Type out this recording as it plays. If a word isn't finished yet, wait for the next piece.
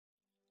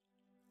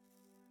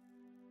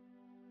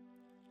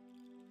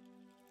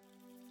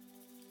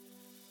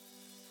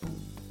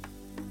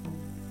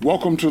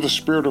Welcome to the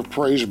Spirit of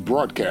Praise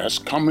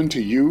broadcast, coming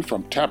to you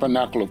from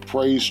Tabernacle of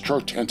Praise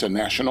Church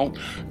International,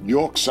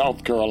 York,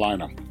 South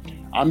Carolina.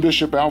 I'm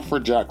Bishop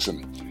Alfred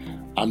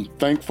Jackson. I'm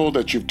thankful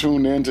that you've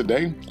tuned in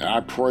today, and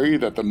I pray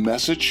that the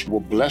message will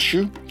bless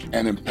you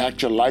and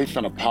impact your life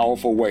in a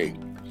powerful way.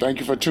 Thank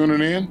you for tuning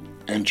in.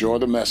 Enjoy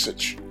the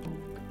message.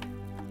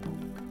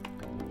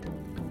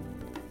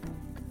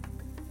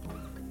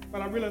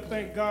 But I really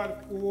thank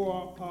God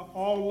for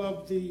all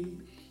of the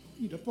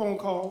phone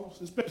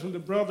calls, especially the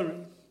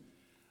brethren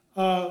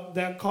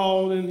that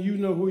called, and you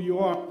know who you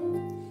are.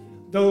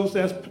 Those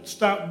that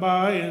stopped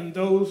by and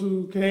those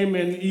who came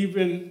and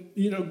even,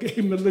 gave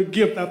me a little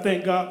gift. I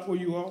thank God for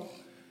you all.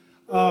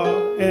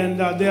 And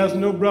there's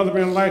no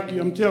brethren like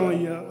you. I'm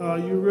telling you,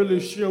 you really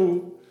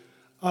show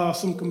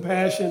some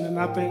compassion, and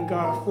I thank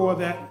God for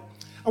that.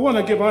 I want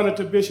to give honor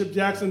to Bishop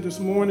Jackson this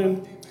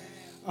morning.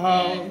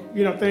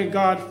 Thank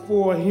God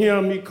for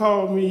him. He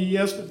called me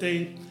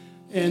yesterday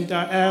and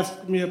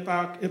asked me if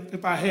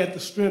I had the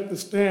strength to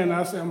stand.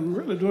 I said, I'm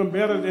really doing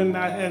better than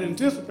I had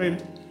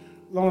anticipated.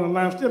 Along the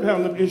line, I'm still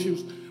having some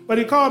issues. But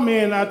he called me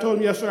and I told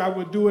him, yes, sir, I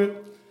would do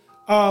it.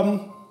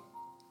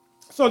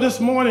 So this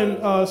morning,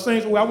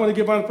 Saints, I want to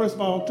give honor, first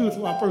of all,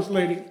 to our First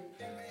Lady.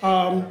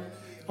 I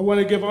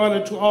want to give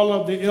honor to all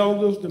of the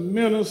elders, the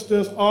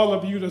ministers, all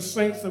of you, the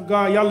saints of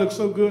God. Y'all look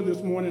so good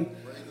this morning.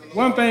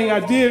 One thing I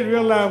did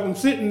realize, I'm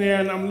sitting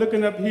there and I'm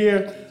looking up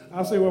here,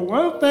 I say, well,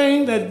 one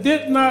thing that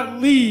did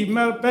not leave,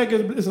 matter of fact,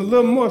 it's a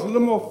little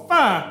more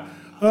fire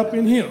up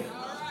in him.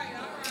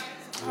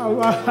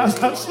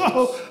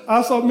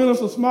 I saw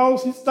Minister Small,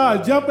 she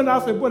started jumping.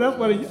 I said, boy, that's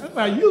what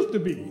I used to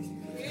be.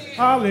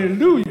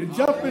 Hallelujah,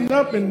 jumping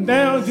up and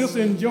down, just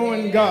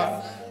enjoying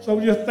God. So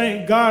we just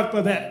thank God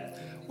for that.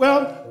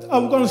 Well,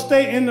 I'm going to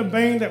stay in the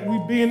vein that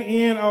we've been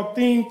in. Our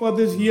theme for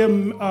this year,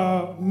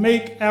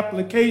 make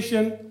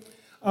application.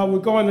 We're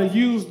going to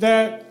use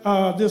that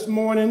this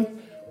morning.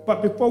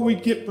 But before we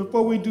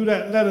do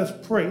that, let us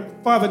pray.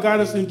 Father God,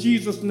 it's in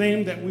Jesus'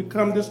 name that we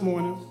come this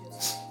morning.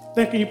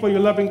 Thanking you for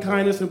your loving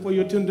kindness and for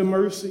your tender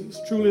mercies.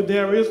 Truly,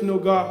 there is no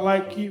God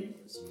like you.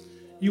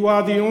 You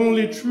are the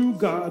only true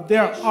God.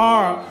 There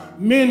are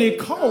many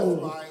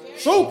called,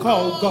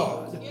 so-called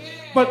God,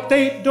 but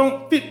they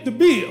don't fit the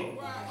bill.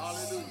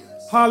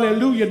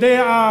 Hallelujah. They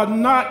are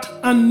not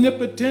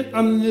omnipotent,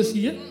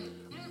 omniscient,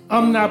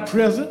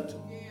 omnipresent.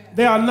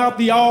 They are not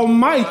the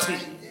Almighty.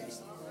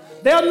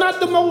 They are not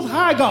the Most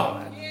High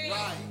God.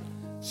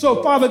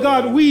 So, Father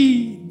God,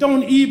 we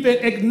don't even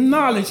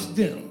acknowledge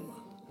them.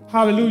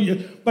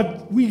 Hallelujah.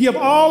 But we give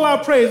all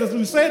our praise, as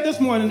we said this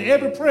morning,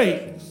 every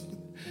praise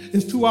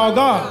is to our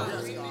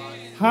God.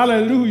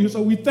 Hallelujah.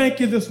 So we thank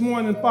you this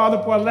morning,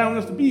 Father, for allowing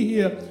us to be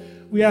here.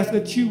 We ask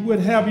that you would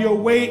have your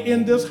way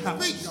in this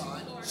house.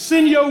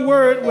 Send your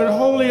word with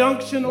holy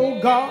unction, oh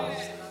God.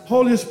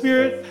 Holy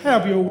Spirit,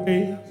 have your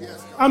way.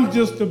 I'm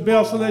just a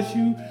vessel that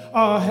you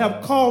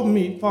have called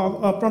me,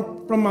 Father,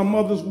 from my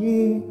mother's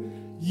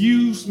womb.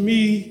 Use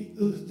me,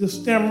 the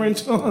stammering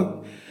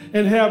tongue,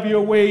 and have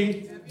your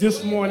way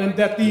this morning,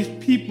 that these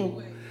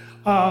people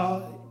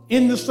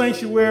in the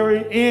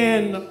sanctuary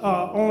and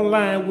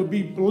online will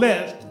be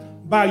blessed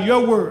by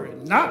your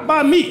word, not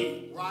by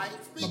me,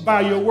 but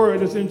by your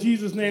word. It's in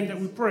Jesus' name that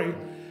we pray.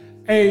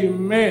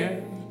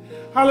 Amen.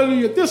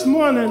 Hallelujah. This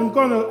morning, I'm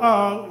going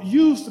to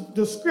use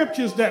the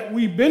scriptures that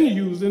we've been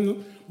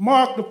using.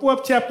 Mark, the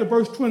 4th chapter,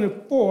 verse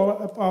 24,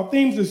 of our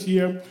themes this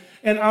year.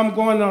 And I'm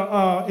going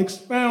to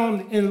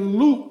expound in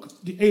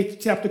Luke, the 8th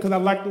chapter, because I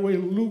like the way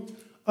Luke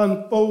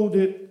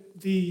unfolded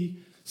the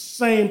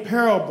same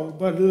parable,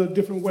 but in a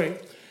different way.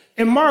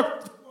 In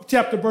Mark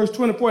chapter, verse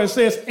 24, it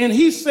says, and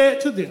he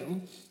said to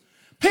them,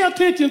 pay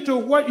attention to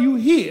what you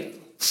hear.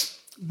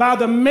 By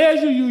the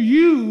measure you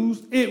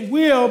use, it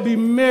will be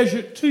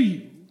measured to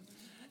you,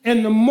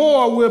 and the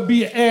more will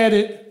be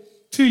added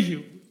to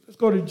you. Let's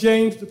go to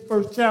James, the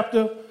 1st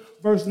chapter,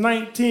 verse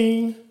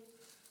 19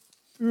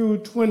 through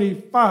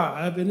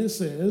 25, and it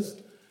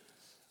says,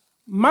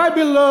 my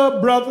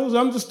beloved brothers,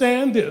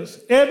 understand this.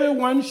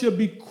 Everyone should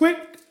be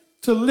quick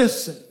to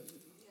listen,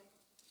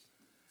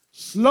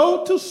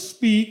 slow to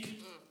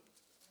speak,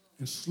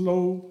 and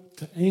slow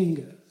to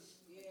anger.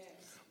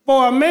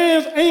 For a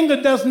man's anger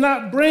does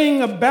not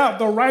bring about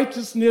the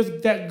righteousness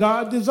that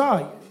God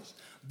desires.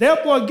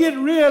 Therefore, get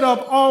rid of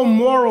all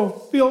moral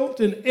filth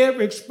and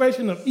every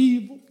expression of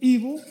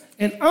evil,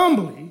 and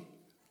humbly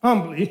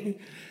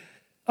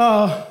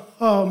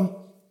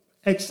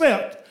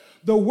accept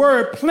the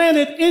word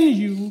planted in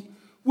you,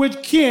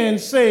 which can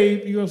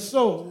save your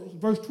souls.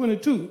 Verse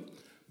 22,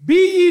 be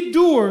ye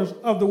doers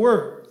of the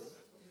word,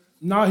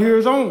 not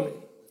hearers only.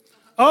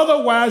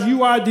 Otherwise,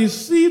 you are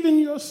deceiving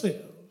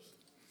yourselves.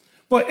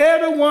 For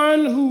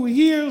everyone who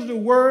hears the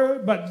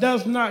word but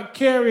does not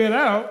carry it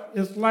out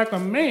is like a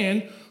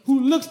man who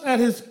looks at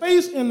his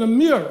face in the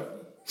mirror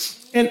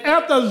and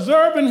after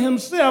observing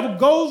himself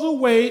goes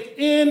away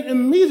and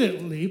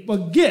immediately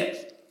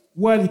forgets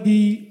what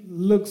he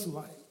looks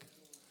like.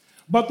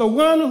 But the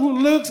one who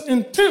looks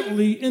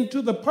intently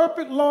into the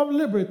perfect law of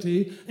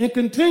liberty and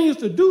continues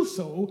to do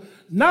so,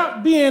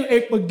 not being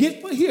a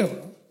forgetful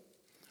hearer,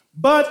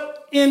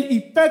 But in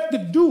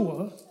effective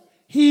doer,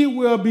 he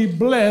will be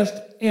blessed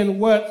in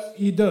what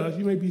he does.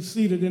 You may be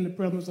seated in the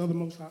presence of the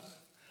Most High.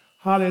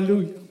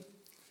 Hallelujah.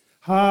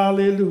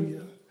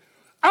 Hallelujah.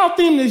 Our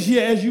theme this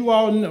year, as you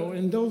all know,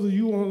 and those of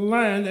you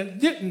online that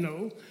didn't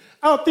know,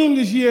 our theme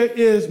this year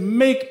is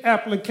make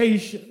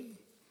application,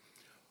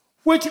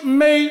 which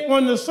may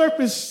on the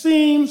surface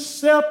seem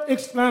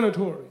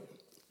self-explanatory.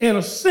 In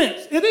a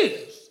sense, it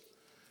is.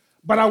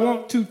 But I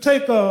want to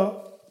take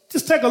a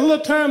little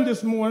time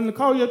this morning to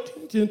call your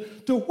attention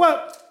to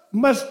what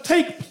must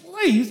take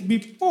place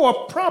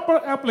before proper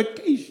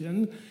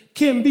application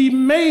can be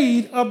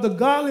made of the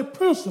godly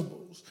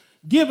principles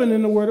given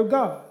in the Word of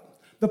God.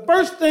 The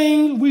first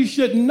thing we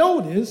should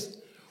notice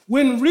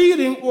when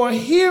reading or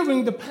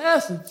hearing the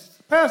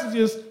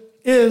passages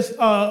is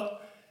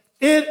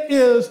it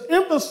is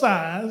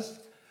emphasized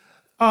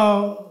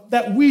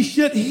that we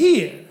should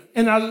hear.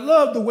 And I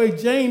love the way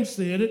James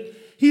said it.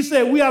 He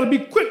said we ought to be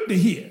quick to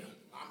hear.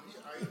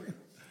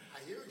 I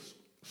hear you.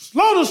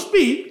 Slow to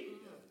speak,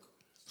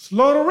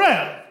 slow to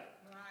wrath.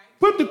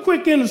 Put the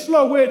quick in the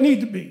slow where it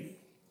needs to be.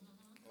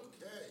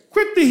 Okay.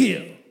 Quick to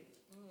hear,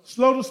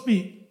 slow to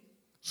speak,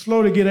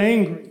 slow to get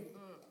angry.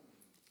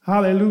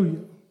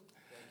 Hallelujah.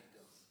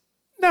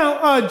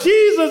 Now,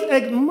 Jesus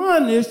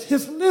admonished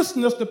his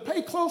listeners to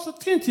pay close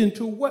attention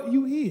to what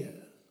you hear.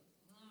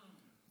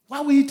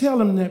 Why would he tell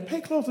them that?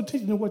 Pay close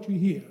attention to what you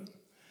hear.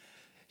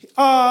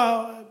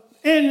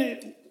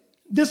 And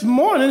this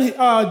morning,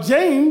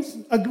 James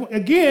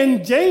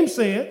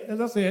said,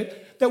 as I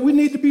said, that we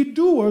need to be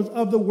doers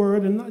of the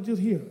word and not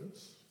just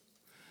hearers.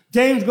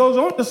 James goes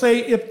on to say,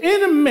 if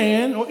any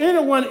man or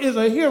anyone is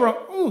a hearer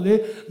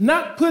only,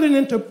 not putting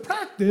into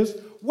practice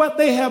what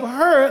they have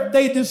heard,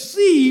 they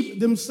deceive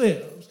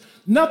themselves.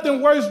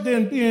 Nothing worse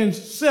than being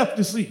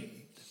self-deceived.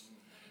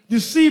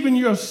 Deceiving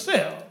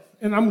yourself.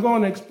 And I'm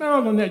going to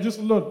expound on that just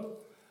a little.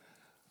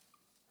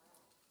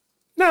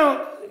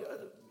 Now,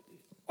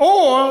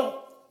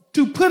 or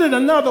to put it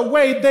another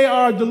way, they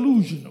are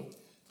delusional.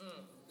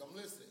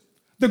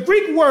 The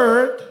Greek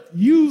word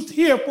used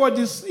here for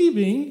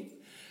deceiving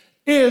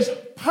is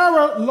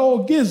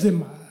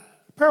paralogizomai.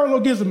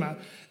 Paralogizomai.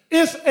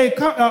 It's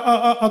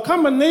a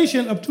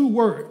combination of two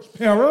words,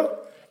 para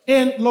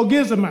and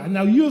logizomai.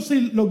 Now, you'll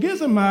see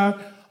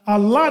logizomai a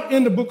lot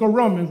in the book of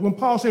Romans when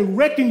Paul said,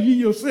 reckon ye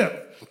yourself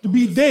to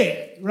be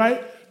dead,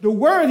 right? The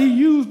word he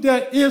used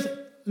there is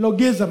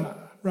logizomai,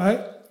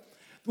 right?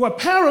 What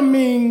para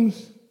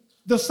means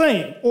the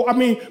same,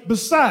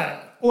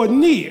 beside or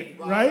near,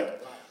 right?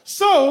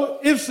 So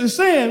it's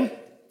saying,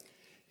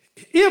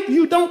 if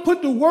you don't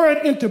put the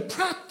word into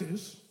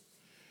practice,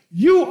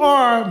 you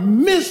are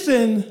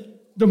missing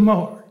the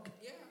mark,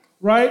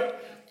 right?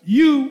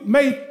 You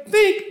may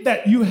think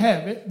that you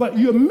have it, but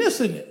you're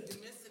missing it.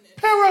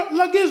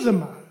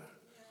 Paralogizomai.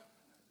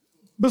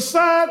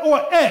 Beside or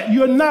at,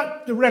 you're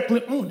not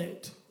directly on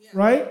it,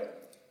 right?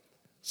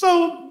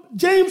 So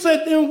James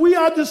said, then we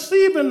are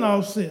deceiving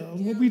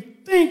ourselves when we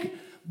think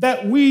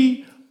that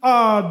we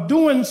are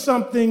doing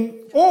something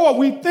or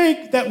we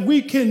think that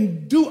we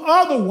can do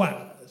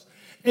otherwise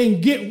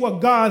and get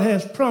what God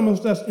has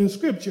promised us in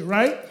Scripture,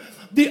 right?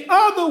 The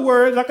other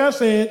word, like I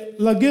said,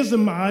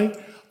 logizomai,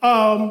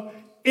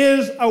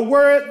 is a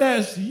word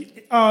that's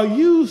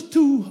used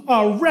to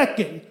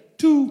reckon,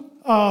 to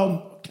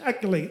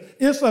calculate.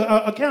 It's an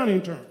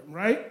accounting term,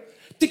 right?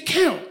 To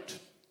count.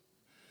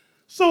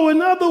 So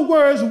in other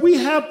words, we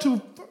have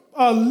to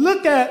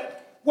look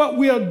at what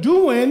we are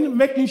doing,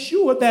 making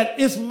sure that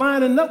it's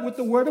lining up with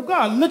the Word of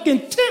God. Look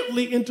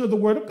intently into the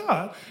Word of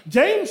God.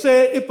 James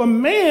said if a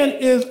man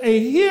is a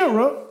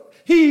hearer,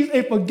 he's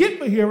a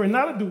forgetful hearer,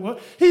 not a doer.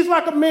 He's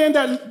like a man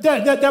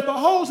that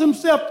beholds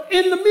himself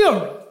in the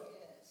mirror.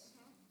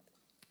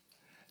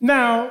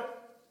 Now,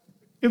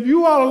 if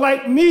you all are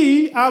like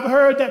me, I've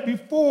heard that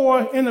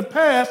before in the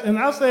past, and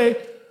I say,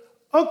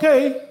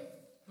 okay,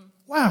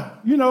 wow,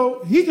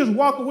 he just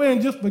walked away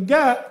and just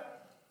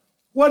forgot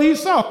what he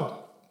saw.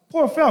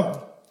 Poor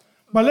fellow.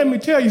 But let me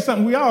tell you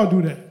something, we all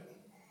do that.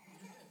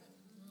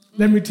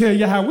 Let me tell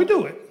you how we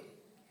do it.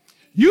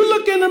 You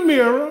look in the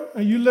mirror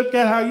and you look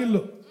at how you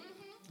look,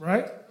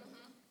 right?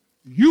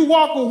 You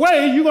walk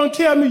away, you're going to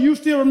tell me you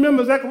still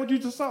remember exactly what you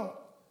just saw.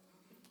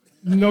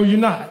 No, you're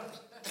not.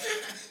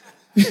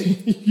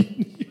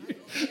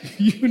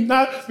 You're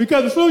not,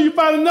 because as soon as you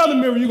find another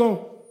mirror, you're going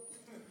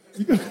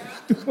to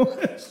do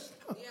this.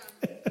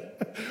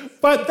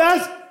 But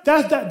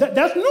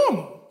that's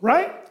normal,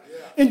 right?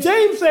 And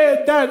James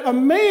said that a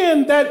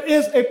man that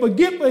is a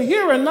forgetful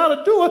hearer and not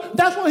a doer,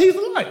 that's what he's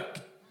like.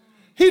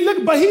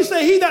 But he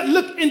said he that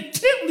looked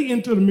intently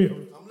into the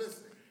mirror. I'm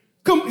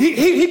listening.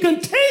 He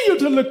continued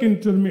to look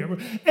into the mirror,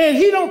 and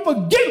he don't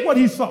forget what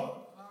he saw.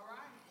 All right.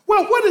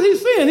 Well, what is he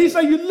saying? He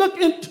said you look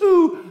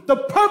into the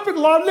perfect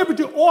law of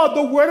liberty or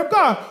the Word of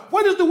God.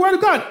 What is the Word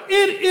of God?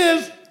 It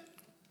is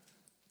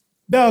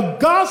the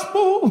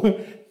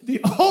gospel. The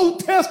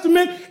Old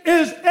Testament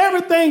is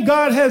everything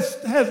God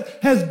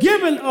has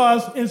given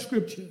us in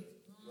Scripture.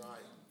 Right.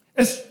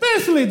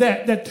 Especially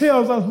that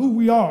tells us who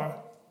we are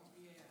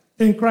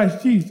in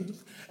Christ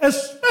Jesus.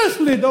 Especially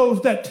especially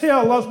those that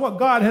tell us what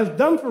God has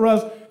done for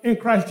us in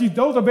Christ Jesus.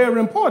 Those are very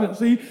important.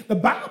 See, the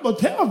Bible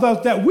tells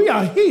us that we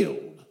are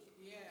healed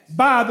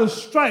by the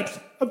stripes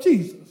of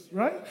Jesus.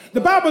 Right?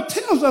 The Bible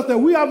tells us that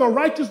we are the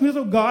righteousness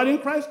of God in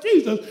Christ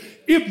Jesus.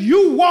 If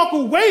you walk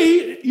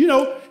away,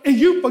 and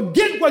you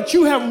forget what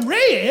you have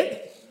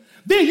read,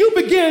 then you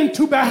begin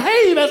to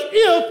behave as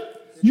if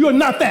you're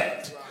not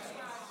that.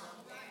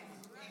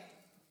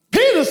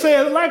 Peter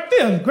said it like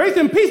this: grace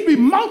and peace be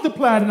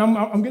multiplied. And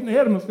I'm getting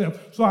ahead of myself,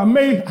 so I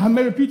may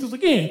repeat this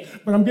again,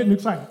 but I'm getting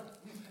excited.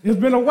 It's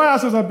been a while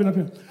since I've been up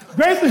here.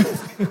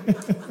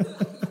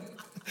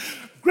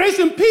 Grace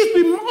and peace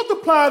be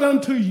multiplied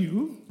unto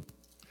you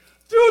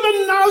through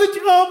the knowledge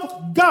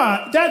of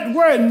God. That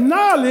word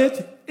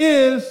knowledge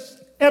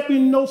is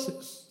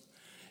epignosis.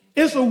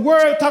 It's a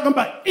word talking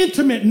about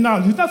intimate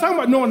knowledge. It's not talking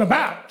about knowing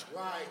about.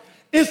 Right.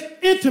 It's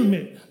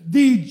intimate.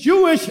 The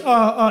Jewish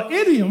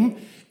idiom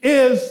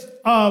is,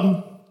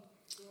 let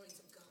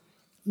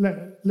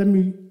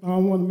me, I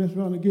don't want to mess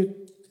around and get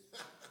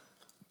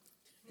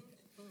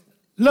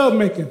love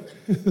making.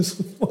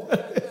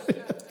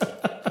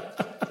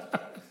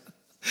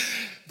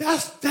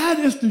 That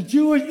is the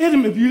Jewish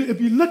idiom. If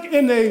you look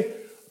in a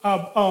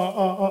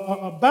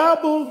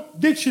Bible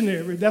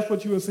dictionary, that's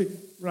what you will see,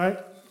 right?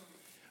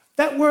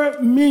 That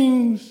word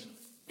means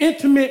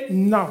intimate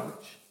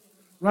knowledge,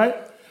 right?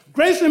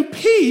 Grace and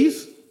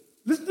peace.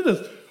 Listen to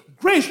this.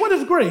 Grace. What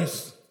is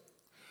grace?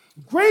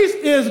 Grace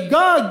is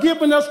God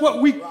giving us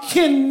what we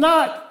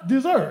cannot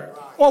deserve,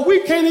 or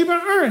we can't even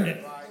earn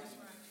it.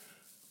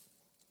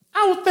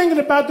 I was thinking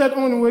about that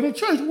on the way to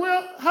church.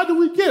 Well, how do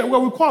we get it?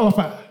 Well, we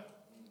qualify.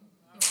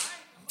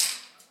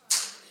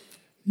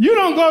 You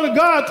don't go to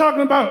God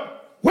talking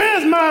about,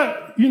 where's my,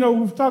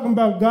 we're talking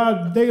about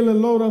God daily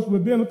load us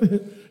with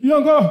benefits. You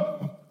don't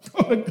go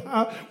to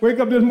God, wake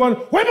up this morning,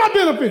 where's my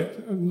benefits?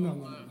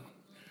 No.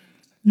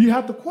 You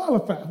have to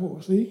qualify for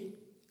it, see?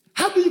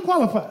 How do you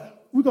qualify?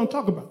 We're going to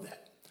talk about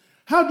that.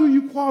 How do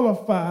you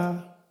qualify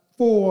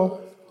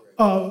for,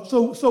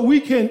 so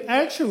we can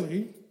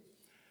actually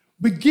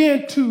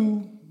begin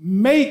to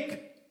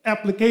make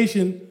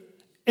application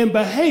and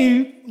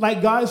behave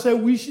like God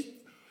said we should.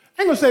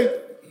 I ain't going to say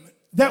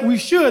that we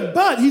should,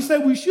 but he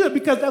said we should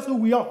because that's who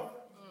we are,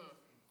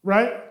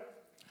 right?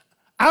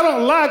 I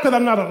don't lie because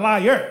I'm not a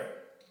liar.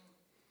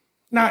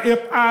 Now,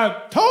 if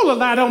I told a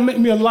lie, don't make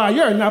me a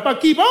liar. Now, if I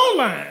keep on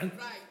lying,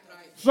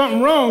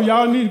 something wrong,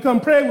 y'all need to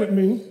come pray with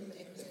me.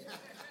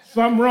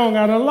 Something wrong,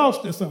 I done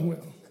lost it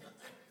somewhere.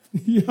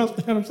 You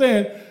understand what I'm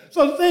saying?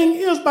 So the thing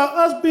is, by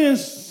us being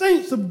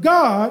saints of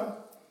God,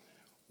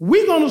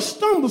 we're going to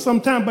stumble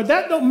sometime, but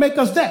that don't make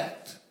us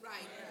that.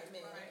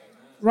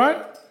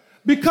 Right?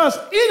 Because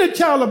any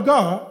child of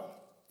God,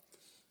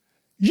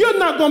 you're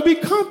not going to be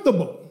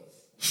comfortable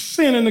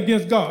sinning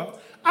against God.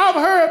 I've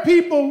heard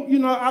people,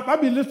 I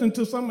be listening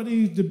to some of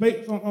these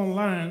debates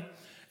online,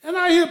 and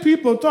I hear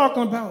people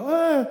talking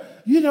about,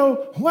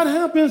 what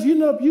happens,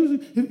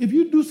 if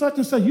you do such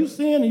and such, you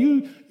sin,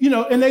 and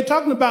and they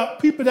talking about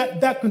people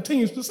that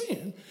continues to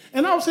sin.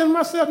 And I was saying to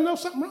myself, no,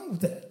 something wrong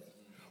with that.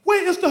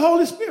 Where is the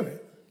Holy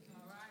Spirit?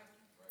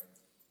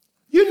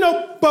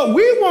 But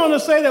we want to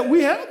say that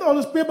we have the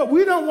Holy Spirit, but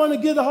we don't want to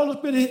give the Holy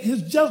Spirit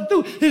his just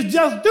due. His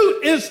just due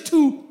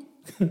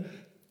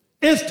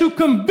is to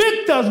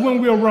convict us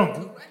when we're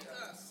wrong.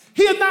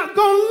 He is not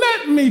going to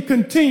let me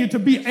continue to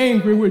be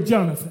angry with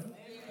Jonathan.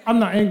 I'm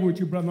not angry with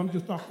you, brother. I'm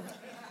just talking.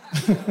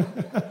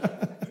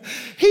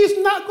 He's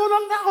not going to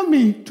allow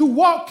me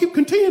to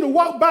continue to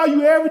walk by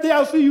you every day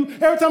I see you.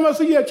 Every time I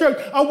see you at church,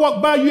 I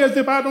walk by you as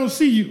if I don't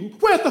see you.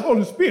 Where's the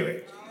Holy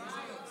Spirit?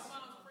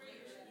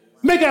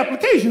 Make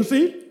application,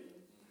 see?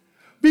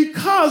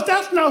 Because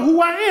that's not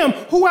who I am.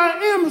 Who I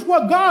am is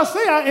what God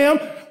says I am.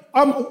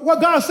 What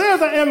God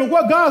says I am, and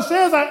what God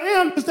says I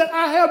am is that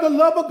I have the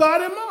love of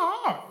God in my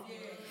heart.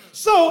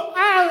 So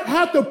I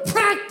have to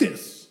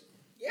practice.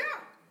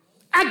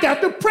 I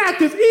got to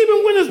practice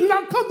even when it's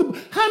not comfortable.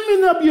 How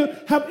many of you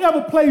have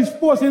ever played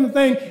sports,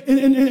 anything,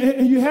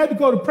 and you had to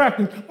go to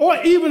practice? Or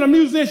even a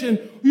musician,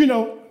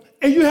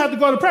 and you have to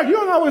go to practice. You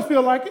don't always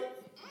feel like it.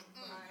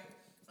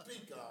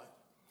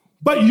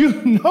 But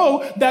you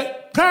know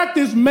that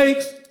practice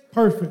makes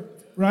perfect,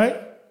 right?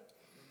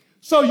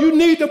 So you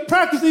need to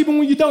practice even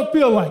when you don't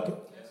feel like it.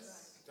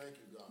 Thank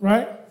you, God.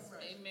 Right?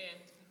 Amen.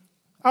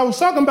 I was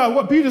talking about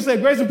what Peter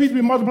said, grace and peace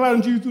be multiplied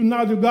unto you through the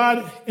knowledge of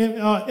God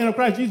in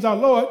Christ Jesus our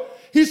Lord.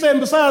 He said,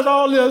 besides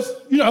all this,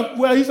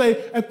 he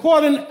said,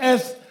 according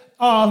as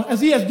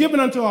he has given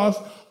unto us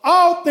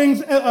all things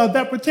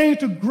that pertain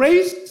to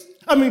grace,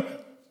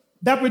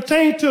 that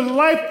pertain to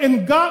life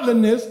and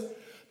godliness,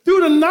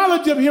 through the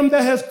knowledge of him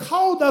that has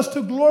called us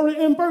to glory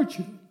and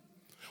virtue,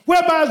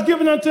 whereby is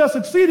given unto us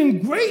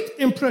exceeding great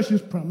and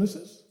precious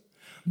promises,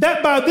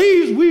 that by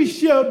these we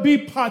shall be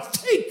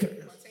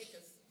partakers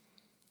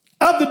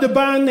of the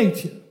divine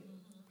nature,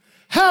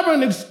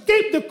 having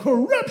escaped the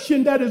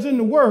corruption that is in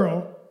the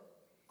world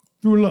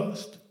through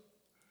lust.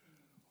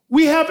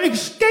 We have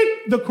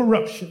escaped the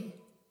corruption,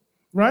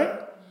 right?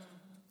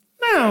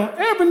 Now,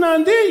 every now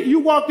and then you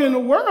walk in the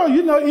world,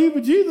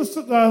 even Jesus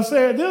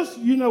said this,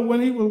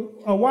 when he was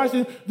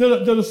washing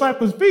the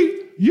disciples'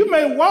 feet, you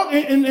may walk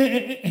and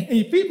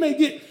your feet may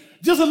get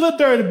just a little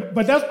dirty,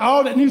 but that's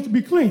all that needs to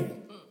be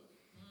clean.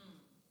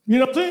 You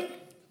know what I'm saying?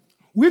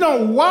 We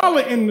don't wallow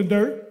in the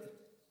dirt,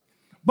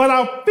 but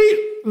our feet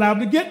allowed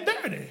to get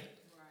dirty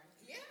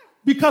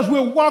because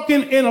we're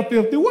walking in a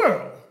filthy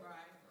world.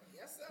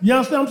 You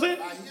understand what I'm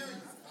saying? I hear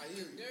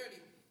you.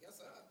 Dirty. Yes,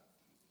 sir.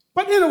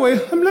 But anyway,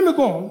 let me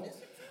go on.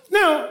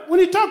 Now, when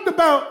he talked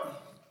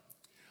about,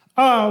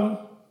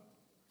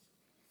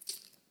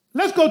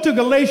 let's go to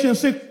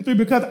Galatians 6:3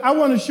 because I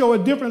want to show a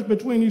difference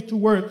between these two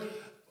words.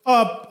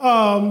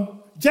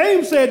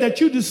 James said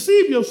that you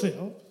deceive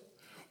yourself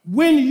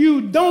when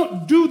you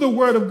don't do the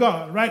word of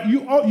God, right?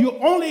 You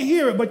only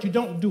hear it, but you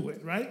don't do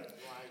it, right?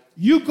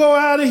 You go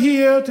out of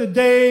here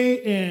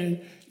today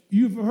and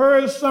you've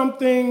heard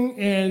something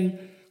and,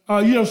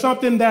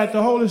 something that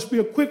the Holy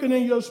Spirit quickened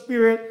in your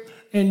spirit,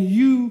 and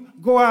you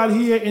go out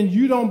here and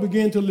you don't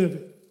begin to live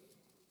it,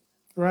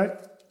 right?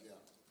 Yeah.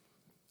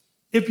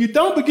 If you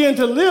don't begin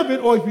to live it,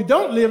 or if you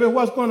don't live it,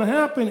 what's going to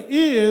happen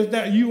is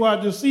that you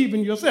are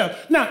deceiving yourself.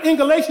 Now, in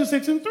Galatians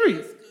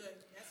 6:3,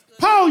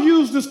 Paul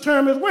used this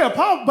term as well,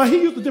 but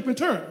he used a different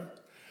term.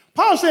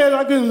 Paul said,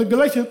 like in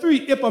Galatians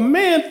 3, if a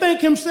man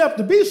think himself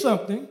to be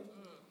something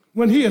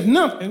when he is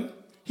nothing,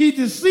 he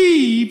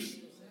deceives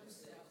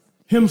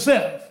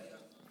himself.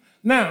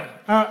 Now,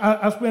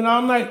 I spent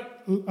all night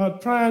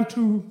trying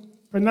to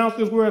pronounce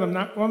this word. I'm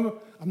not going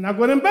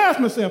to embarrass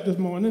myself this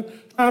morning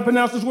trying to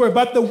pronounce this word.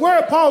 But the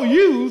word Paul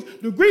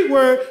used, the Greek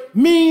word,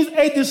 means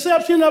a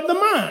deception of the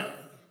mind.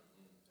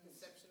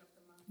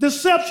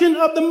 Deception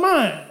of the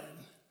mind.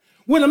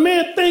 When a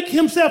man thinks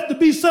himself to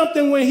be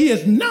something when he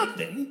is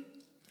nothing,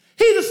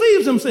 he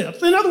deceives himself.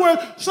 So in other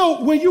words,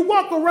 so when you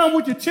walk around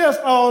with your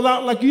chest all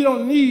out like you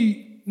don't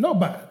need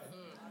nobody,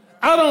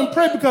 I don't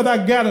pray because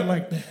I got it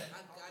like that.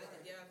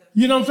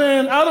 You know what I'm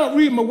saying? I don't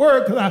read my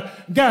word because I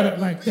got it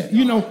like that.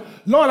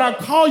 Lord, I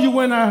call you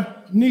when I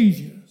need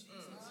you.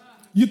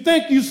 You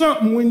think you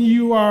something when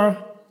you are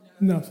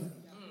nothing.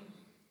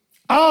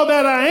 All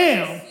that I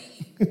am,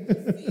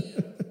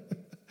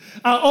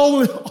 I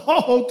owe it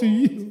all to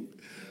you.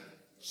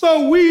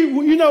 So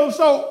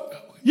so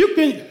you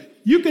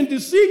can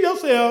deceive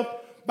yourself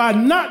by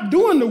not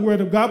doing the word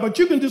of God, but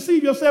you can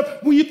deceive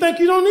yourself when you think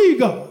you don't need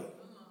God.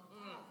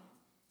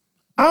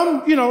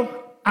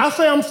 I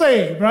say I'm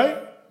saved, right?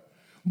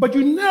 But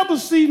you never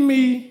see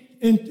me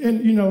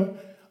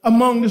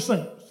among the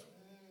saints.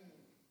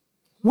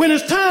 When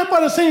it's time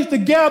for the saints to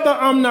gather,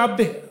 I'm not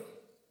there.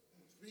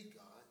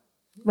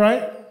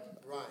 Right?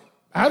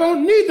 I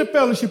don't need the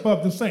fellowship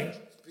of the saints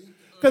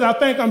because I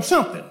think I'm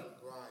something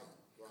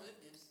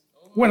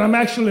when I'm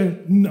actually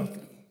nothing.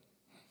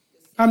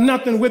 I'm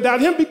nothing without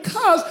him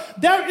because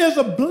there is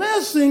a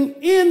blessing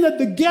in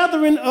the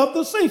gathering of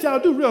the saints. Y'all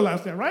do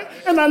realize that, right?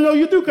 And I know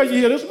you do because you're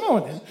here this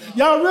morning.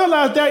 Y'all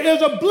realize there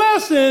is a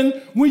blessing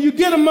when you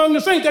get among the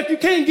saints that you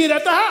can't get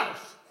at the house.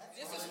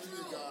 This is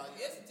true.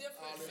 It's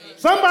different.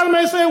 Somebody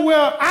may say,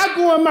 well, I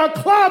go in my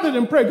closet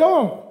and pray. Go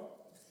on.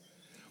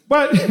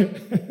 But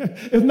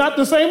it's not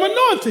the same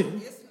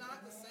anointing. It's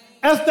not the same.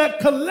 As that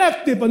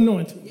collective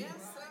anointing. Yes,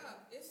 sir.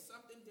 It's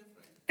something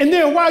different. And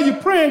then while you're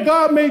praying,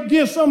 God may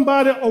give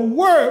somebody a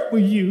word for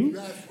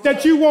you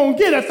that you won't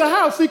get at the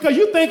house. See, because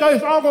you think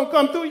it's all going to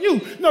come through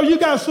you. No, you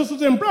got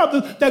sisters and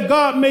brothers that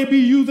God may be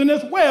using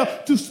as well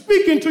to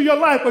speak into your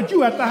life, but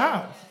you at the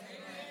house.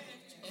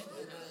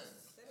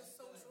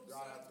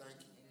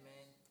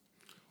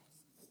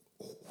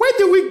 Where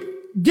do we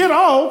get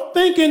off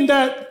thinking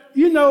that,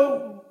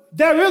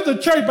 there is a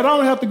church, but I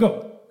don't have to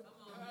go?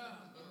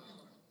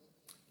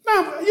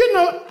 Now,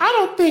 I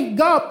don't think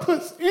God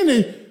puts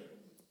any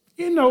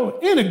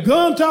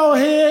gun to our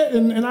head,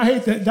 and I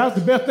hate that. That's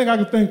the best thing I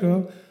can think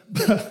of.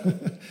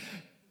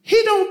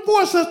 He don't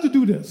force us to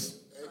do this.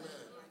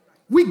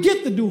 We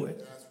get to do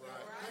it.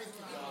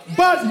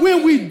 But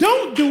when we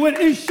don't do it,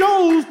 it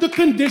shows the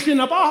condition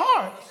of our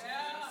hearts.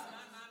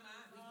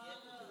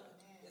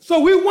 So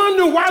we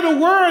wonder why the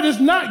word is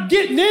not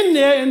getting in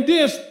there and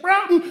then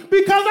sprouting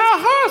because our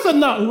hearts are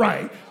not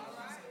right.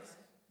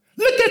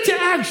 Look at your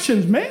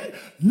actions, man.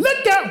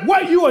 Look at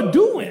what you are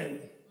doing.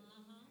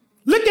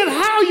 Look at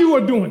how you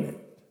are doing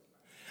it.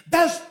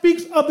 That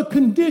speaks of the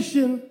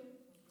condition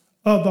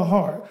of the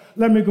heart.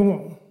 Let me go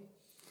on.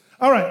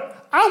 All right.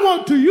 I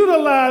want to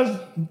utilize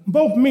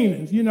both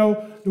meanings,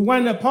 the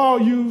one that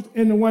Paul used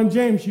and the one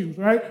James used,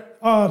 right,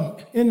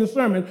 in the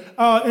sermon,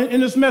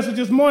 in this message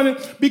this morning,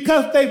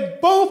 because they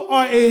both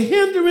are a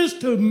hindrance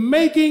to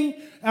making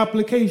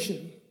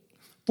application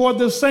for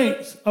the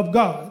saints of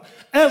God.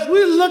 As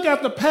we look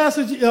at the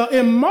passage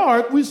in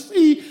Mark, we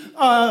see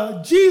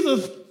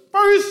Jesus'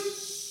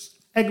 first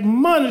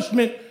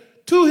admonishment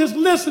to his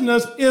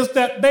listeners is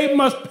that they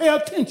must pay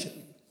attention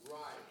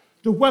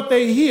to what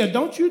they hear.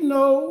 Don't you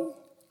know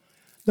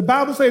the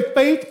Bible says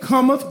faith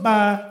cometh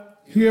by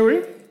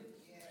hearing,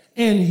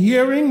 and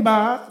hearing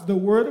by the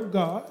word of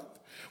God?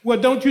 Well,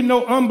 don't you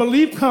know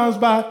unbelief comes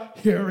by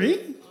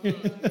hearing,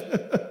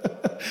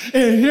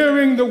 And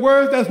hearing the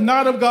word that's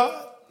not of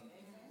God.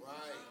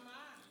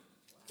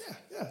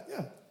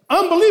 Yeah.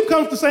 Unbelief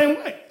comes the same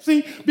way.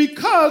 See,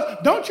 because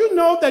don't you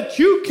know that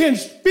you can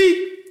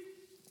speak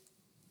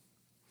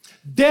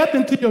death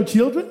into your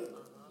children?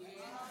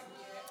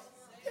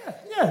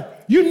 Yeah.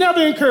 You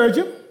never encourage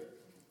them.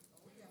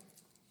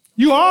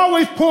 You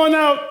always point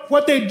out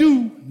what they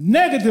do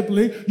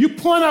negatively. You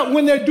point out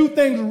when they do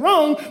things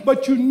wrong,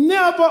 but you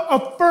never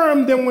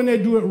affirm them when they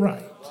do it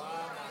right.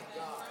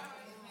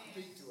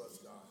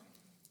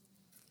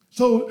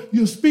 So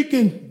you're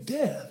speaking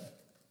death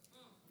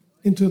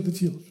into the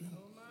children.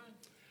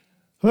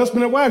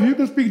 Husband and wife, you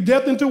can speak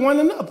death into one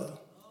another.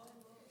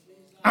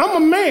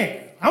 I'm a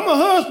man. I'm a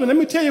husband. Let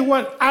me tell you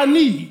what I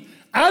need.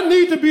 I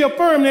need to be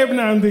affirmed every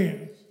now and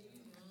then.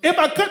 If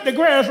I cut the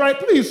grass right,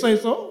 please say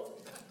so.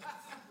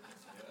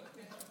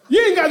 You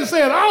ain't got to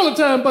say it all the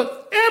time,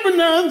 but every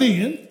now and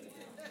then,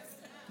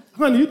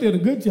 honey, you did a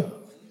good job.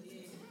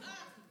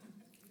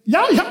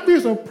 Y'all be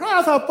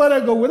surprised how far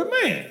that go with a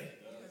man.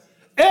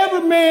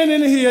 Every man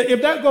in here,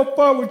 if that go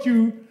far with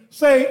you,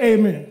 say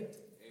amen.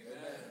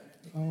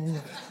 Amen. All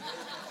right.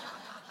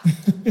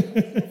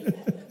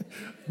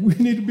 We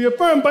need to be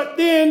affirmed, but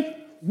then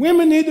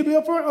women need to be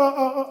affirmed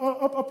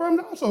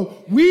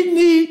also. We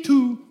need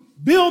to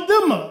build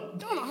them up.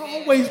 Don't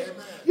always,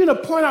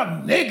 point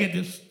out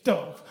negative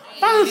stuff.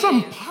 Find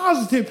something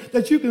positive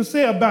that you can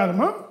say about them,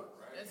 huh?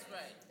 That's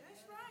right.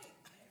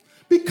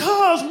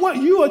 Because what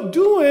you are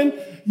doing,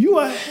 you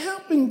are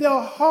helping their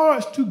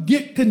hearts to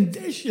get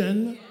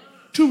conditioned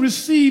to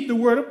receive the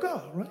word of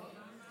God, right?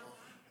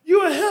 You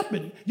are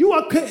helping. You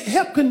are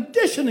help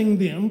conditioning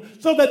them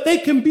so that they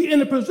can be in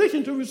a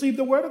position to receive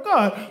the word of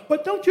God.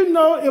 But don't you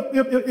know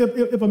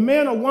if a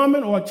man or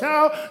woman or a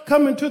child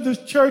come into this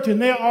church and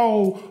they're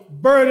all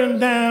burdened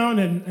down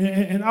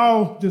and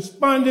all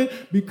despondent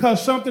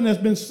because something has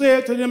been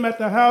said to them at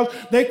the house,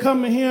 they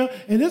come in here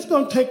and it's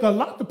going to take a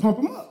lot to pump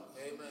them up.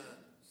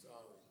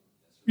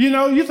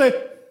 Amen. You say,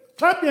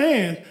 clap your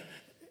hands.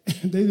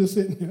 They just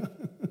sitting there.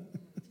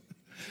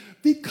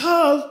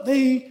 Because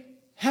they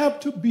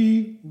have to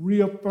be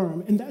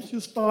reaffirmed. And that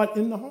should start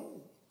in the home.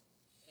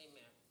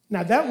 Amen.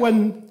 Now, that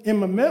wasn't in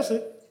my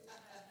message.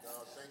 No,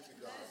 thank you,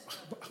 God.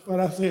 But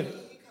I said it.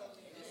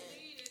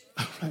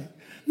 All right.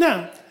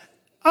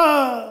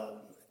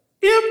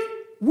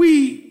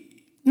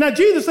 Now,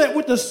 Jesus said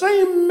with the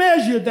same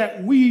measure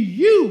that we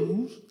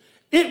use,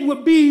 it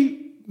would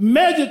be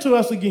measured to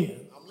us again.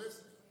 I'm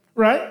listening.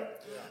 Right? Yeah.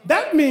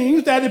 That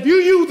means that if you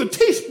use a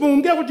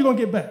teaspoon, guess what you're going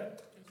to get back?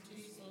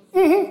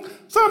 Mm-hmm.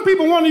 Some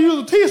people want to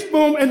use a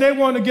teaspoon and they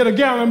want to get a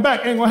gallon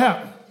back. Ain't going to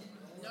happen.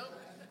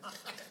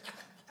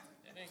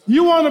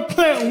 You want to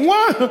plant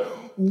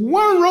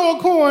one row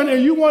of corn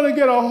and you want to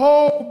get a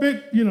whole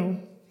big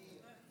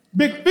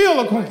field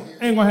of corn.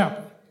 Ain't going to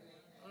happen.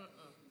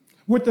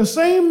 With the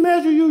same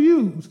measure you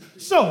use.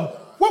 So,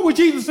 what was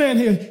Jesus saying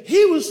here?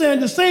 He was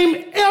saying the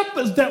same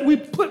efforts that we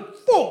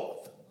put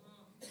forth,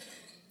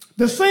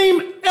 the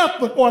same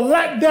effort or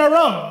lack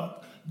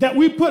thereof that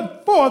we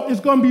put forth is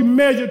going to be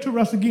measured to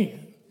us again.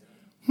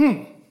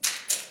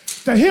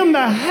 To him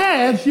that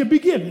has should be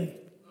given.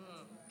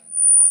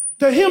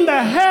 To him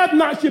that hath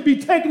not should be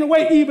taken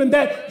away even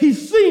that he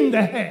seemed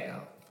to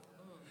have.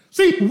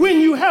 See, when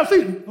you have,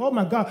 oh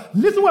my God,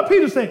 listen to what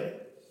Peter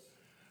said.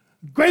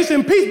 Grace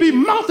and peace be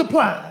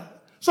multiplied.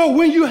 So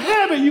when you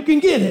have it, you can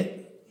get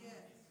it.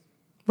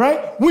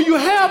 Right? When you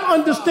have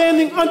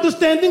understanding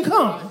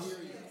comes.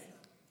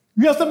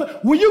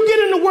 When you get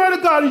in the Word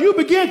of God and you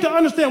begin to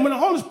understand, when the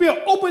Holy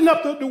Spirit opens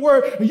up the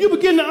Word and you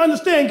begin to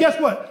understand, guess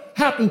what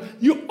happens?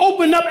 You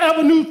open up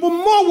avenues for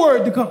more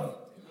Word to come,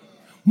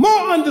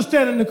 more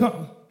understanding to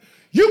come.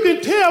 You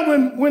can tell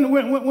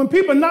when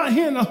people are not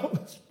hearing the Holy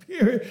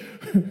Spirit,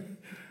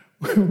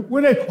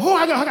 when they,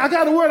 I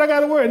got a word,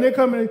 and they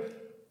come and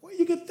where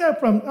you get that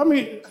from? I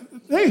mean,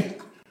 they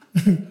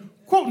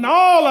quoting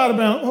all out of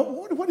bounds.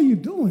 What are you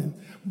doing?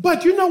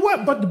 But you know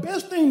what? But the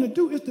best thing to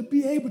do is to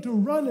be able to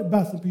run it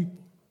by some people.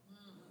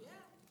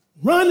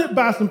 Run it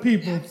by some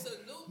people.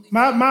 Absolutely.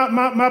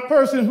 My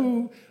person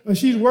who,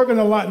 she's working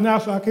a lot now,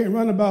 so I can't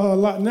run it by her a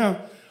lot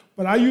now.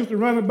 But I used to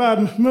run it by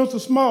Mr.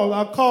 Small.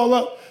 I'll call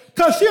up,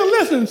 because she'll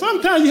listen.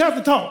 Sometimes you have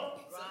to talk.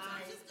 Right.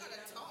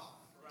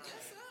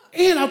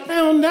 And I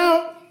found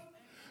out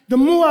the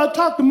more I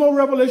talk, the more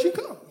revelation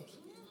comes.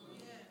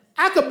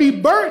 I could be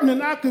burdened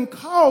and I can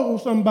call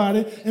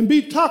somebody and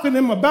be talking to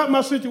them about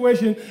my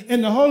situation,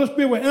 and the Holy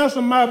Spirit will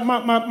answer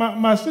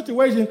my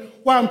situation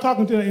while I'm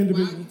talking to the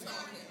individual.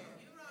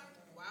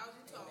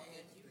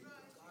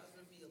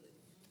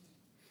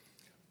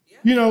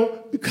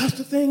 Because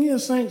the thing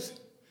is, saints,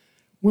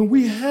 when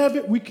we have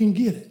it, we can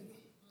get it.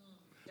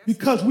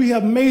 Because we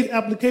have made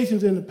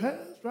applications in the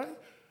past, right?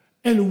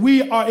 And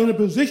we are in a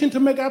position to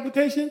make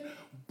applications,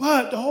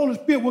 but the Holy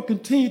Spirit will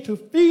continue to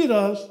feed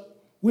us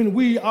when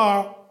we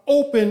are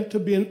open to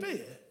being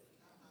fed.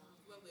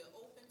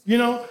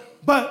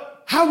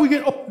 But how we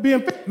get open to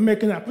being fed?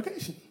 Make an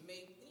application.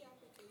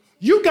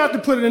 You got to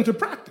put it into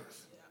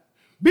practice.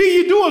 Be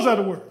ye doers of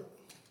the word,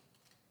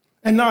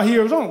 and not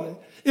hearers only.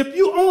 If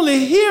you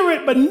only hear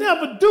it but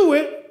never do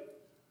it,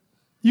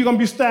 you're going to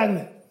be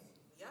stagnant.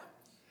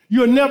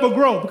 You'll never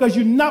grow because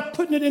you're not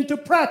putting it into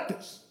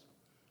practice,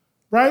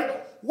 right?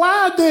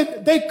 Why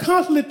did they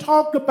constantly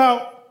talk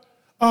about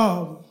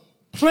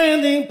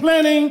planting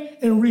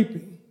and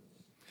reaping?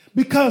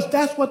 Because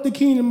that's what the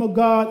kingdom of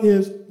God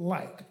is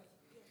like.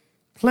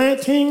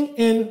 Planting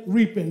and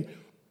reaping.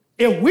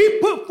 If we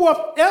put forth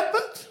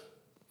effort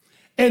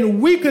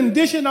and we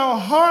condition our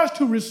hearts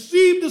to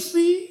receive the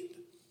seed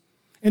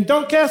and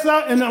don't cast it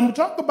out, and I'm going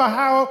to talk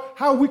about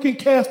how we can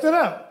cast it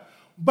out.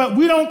 But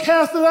we don't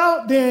cast it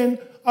out, then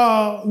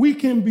we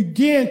can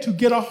begin to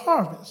get a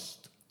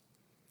harvest.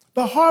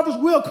 The harvest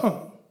will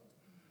come.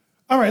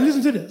 All right,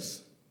 listen to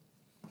this.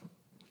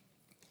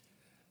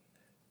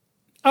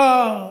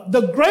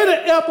 The greater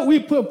effort we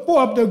put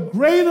forth, the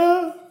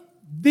greater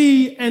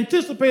the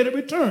anticipated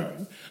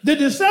return. The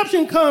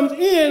deception comes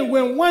in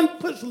when one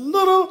puts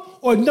little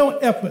or no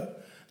effort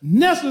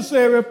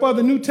necessary for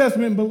the New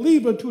Testament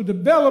believer to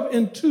develop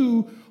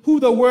into who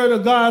the Word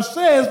of God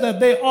says that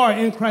they are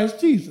in Christ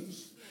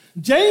Jesus.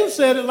 James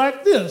said it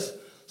like this: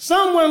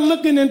 someone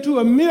looking into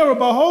a mirror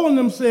beholding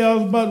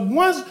themselves, but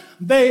once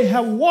they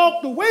have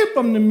walked away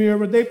from the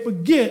mirror, they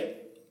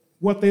forget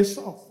what they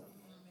saw.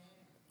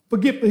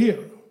 Forget the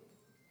hearer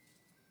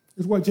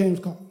is what James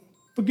called it.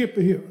 Forget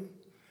the hearer.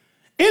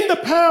 In the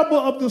parable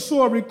of the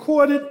sower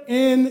recorded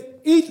in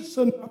each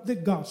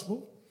synoptic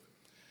gospel,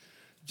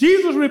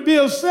 Jesus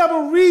reveals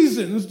several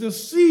reasons the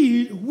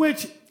seed,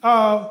 which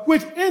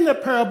in the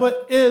parable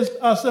is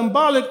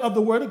symbolic of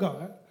the Word of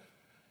God,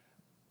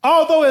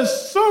 although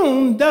it's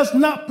sown, does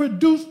not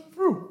produce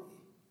fruit.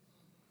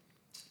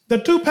 The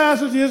two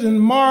passages in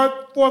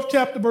Mark 4th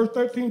chapter, verse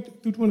 13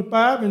 through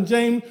 25, and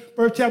James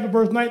 1st chapter,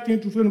 verse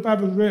 19 through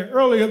 25, as we read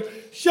earlier,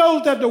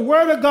 shows that the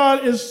Word of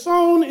God is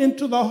sown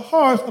into the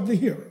hearts of the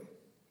hearer.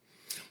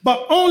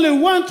 But only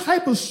one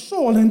type of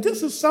soil, and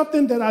this is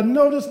something that I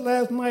noticed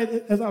last night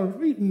as I was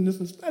reading this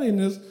and studying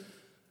this.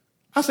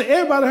 I said,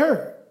 everybody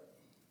heard.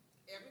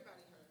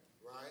 Everybody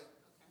heard. Right.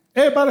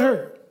 Everybody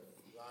heard.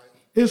 Right.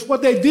 It's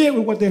what they did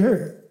with what they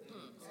heard.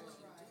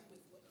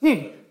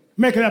 Make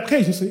an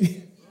application,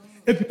 see.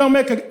 If you don't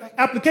make an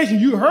application,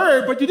 you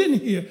heard, but you didn't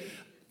hear.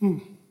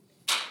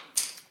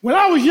 When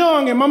I was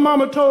young and my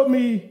mama told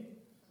me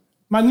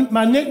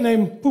my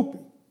nickname, Poopy.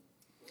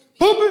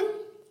 Poopy,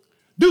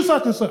 do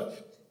such and such.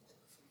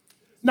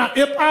 Now,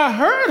 if I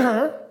heard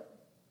her,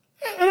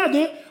 and I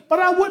did, but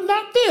I would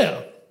not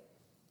dare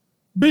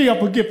be a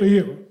forgetful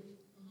hearer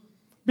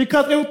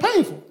because it was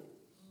painful.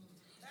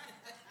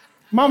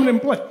 Mama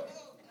didn't play.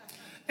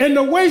 And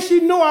the way she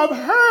know I've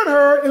heard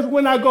her is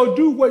when I go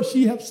do what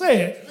she have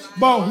said.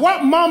 But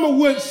what Mama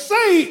would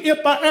say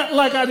if I act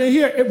like I didn't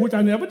hear it, which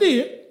I never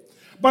did,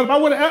 but if I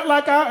would act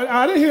like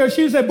I didn't hear it,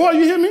 she'd say, boy,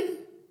 you hear me?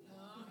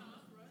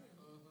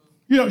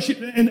 You know,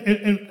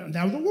 and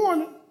that was a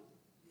warning.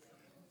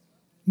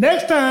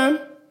 Next time,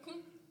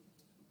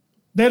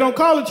 they don't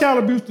call it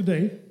child abuse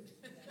today.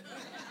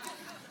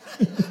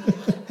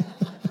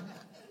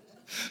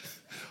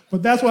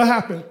 But that's what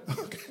happened.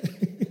 Okay.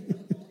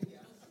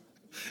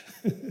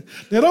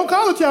 They don't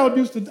call it child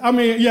abuse today. I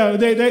mean, yeah,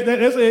 they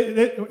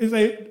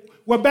say,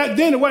 well, back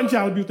then it wasn't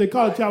child abuse. They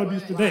call it child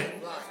abuse today.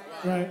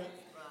 Right?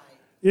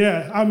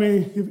 Yeah, I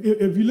mean,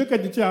 if you look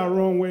at the child the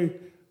wrong way,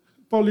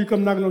 police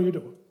come knocking on your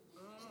door.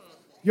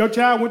 Your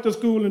child went to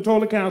school and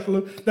told the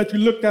counselor that you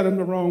looked at him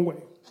the wrong way.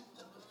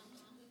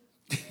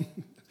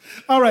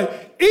 All right.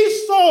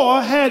 Each soil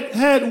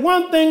had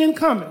one thing in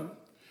common,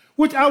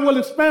 which I will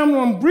expound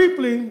on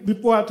briefly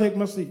before I take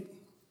my seat.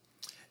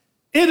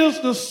 It is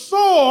the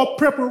soil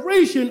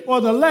preparation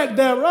or the lack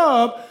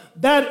thereof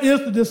that is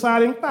the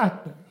deciding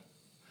factor.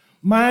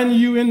 Mind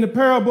you, in the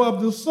parable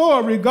of the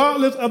sower,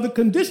 regardless of the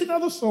condition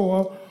of the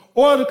soil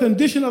or the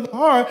condition of the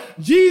heart,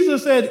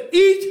 Jesus said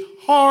each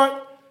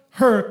heart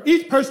heard,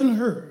 each person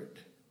heard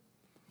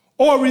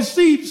or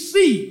received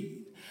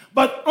seed,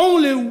 but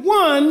only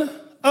one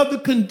of the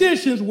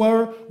conditions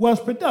was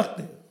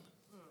productive.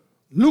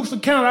 Luke's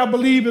account, I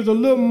believe, is a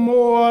little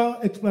more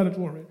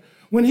explanatory.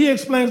 When he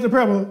explains the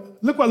parable,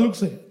 look what Luke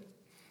said.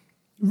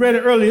 We read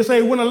it earlier. It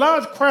says, when a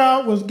large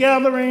crowd was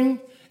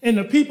gathering and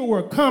the people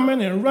were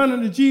coming and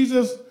running to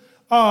Jesus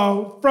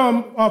from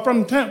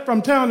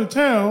town to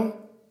town.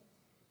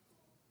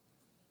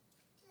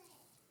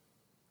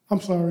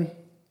 I'm sorry.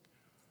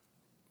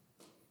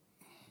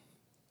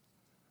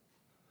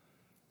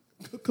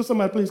 Could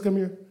somebody please come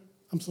here?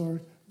 I'm sorry.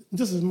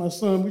 This is my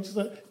son.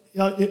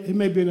 It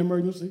may be an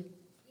emergency.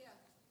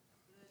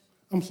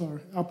 I'm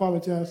sorry. I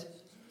apologize.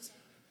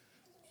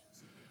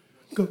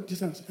 Go,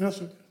 just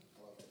answer.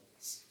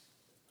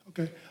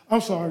 Okay.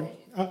 I'm sorry.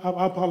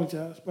 I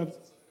apologize.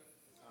 But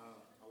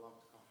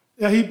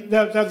yeah,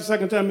 that's the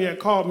second time he had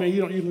called me. He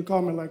don't usually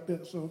call me like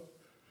that. So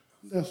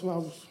that's why I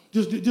was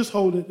just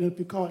hold it. And if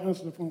you call,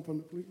 answer the phone for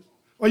me, please.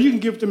 Or you can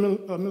give it to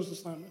Mr.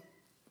 Simon.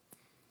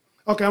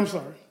 Okay, I'm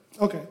sorry.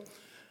 Okay.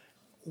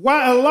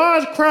 While a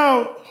large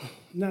crowd,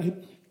 now he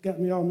got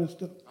me all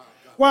messed up.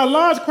 While a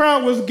large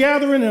crowd was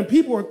gathering and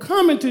people were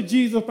coming to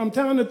Jesus from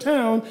town to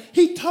town,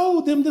 he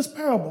told them this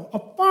parable. A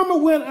farmer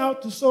went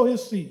out to sow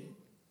his seed.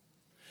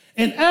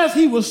 And as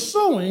he was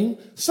sowing,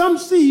 some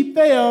seed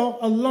fell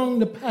along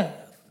the path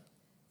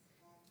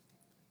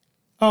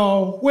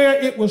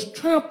where it was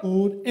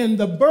trampled, and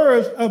the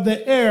birds of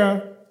the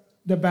air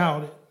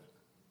devoured it.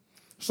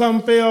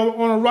 Some fell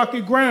on a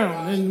rocky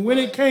ground, and when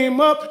it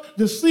came up,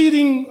 the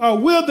seeding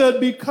withered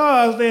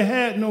because they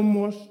had no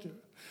moisture.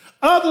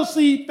 Other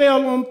seed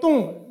fell on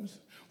thorns,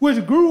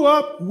 which grew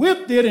up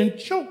with it and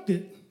choked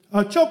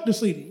the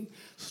seeding.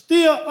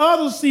 Still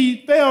other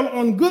seed fell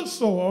on good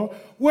soil,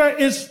 where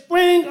it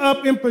sprang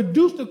up and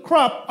produced a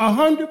crop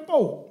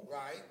 100-fold.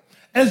 Right.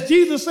 As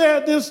Jesus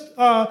said this,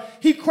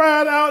 he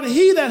cried out,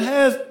 "He that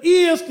has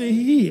ears to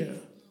hear,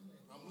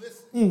 I'm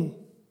listening.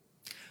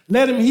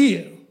 Let him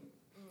hear."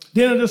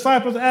 Then the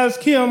disciples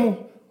asked him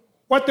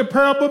what the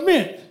parable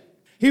meant.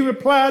 He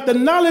replied, "The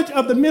knowledge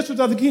of the mysteries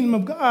of the kingdom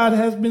of God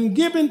has been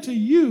given to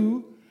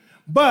you,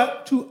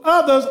 but to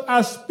others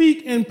I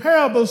speak in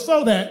parables,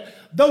 so that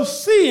though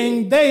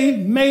seeing they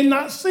may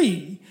not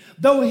see,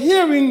 though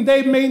hearing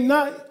they may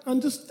not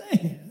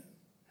understand."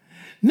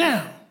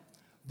 Now,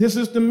 this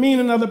is the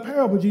meaning of the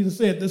parable. Jesus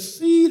said, the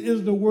seed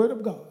is the word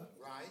of God.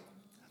 Right.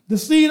 The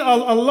seed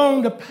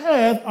along the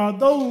path are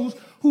those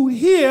who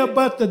hear,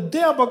 but the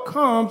devil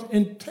comes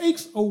and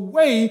takes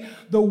away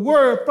the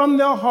word from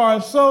their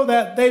hearts so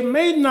that they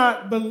may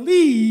not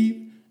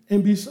believe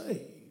and be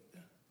saved.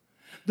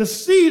 The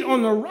seed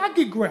on the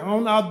rocky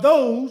ground are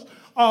those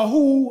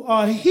who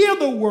hear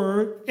the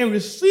word and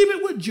receive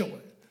it with joy.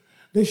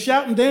 They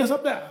shout and dance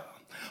up there,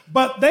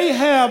 but they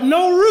have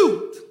no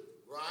root.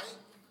 Right.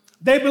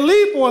 They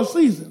believe for a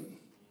season,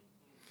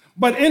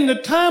 but in the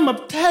time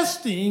of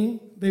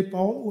testing, they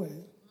fall away.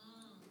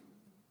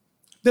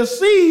 The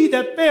seed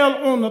that fell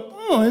on the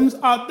thorns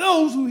are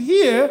those who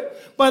hear,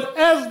 but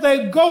as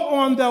they go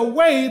on their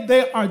way,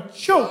 they are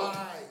choked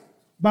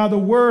by the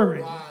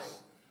worries,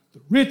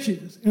 the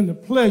riches, and the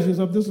pleasures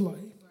of this life.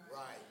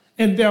 Right.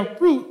 And their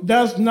fruit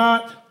does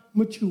not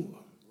mature.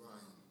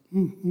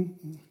 Right.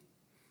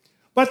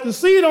 But the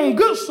seed on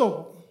good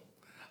soil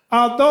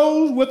are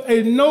those with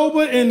a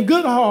noble and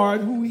good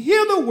heart who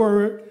hear the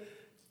word,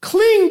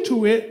 cling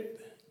to it,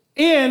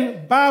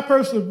 and by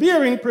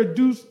persevering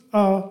produce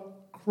a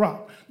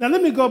crop. Now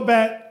let me go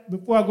back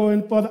before I go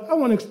any further. I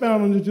want to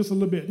expound on this just a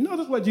little bit.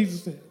 Notice what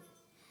Jesus said.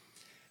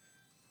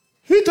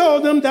 He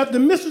told them that the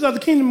mysteries of the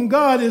kingdom of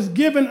God is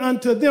given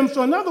unto them.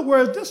 So in other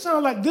words, this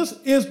sounds like this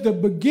is the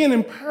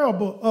beginning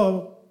parable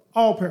of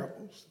all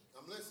parables.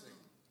 I'm listening.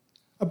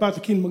 About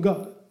the kingdom of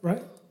God,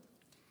 right?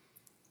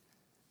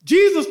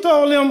 Jesus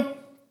told them,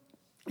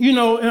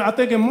 and I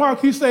think in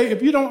Mark, he said,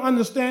 if you don't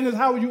understand this,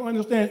 how will you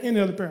understand any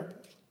of the parables?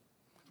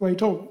 That's what he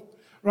told them,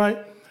 right?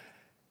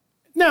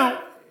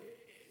 Now,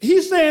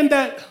 he's saying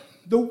that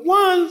the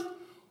ones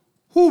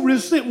who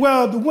received,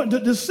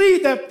 the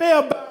seed that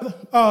fell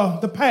by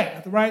the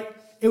path, right?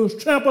 It was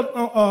trampled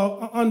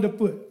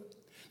underfoot.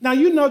 Now,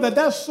 you know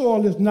that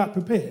soil is not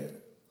prepared,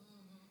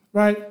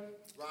 right?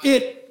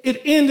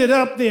 It ended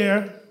up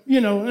there,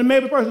 and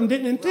maybe a person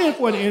didn't intend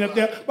for it to end up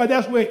there, but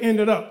that's where it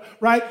ended up,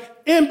 right?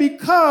 And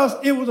because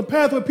it was a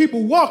path where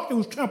people walked, it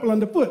was trampled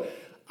underfoot.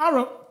 I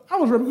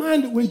was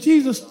reminded when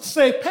Jesus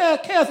said,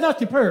 cast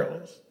not your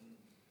pearls.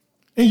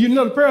 And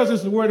the pearls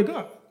is the word of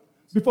God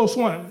before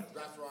swine.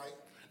 That's right.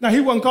 Now,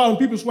 he wasn't calling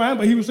people swine,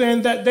 but he was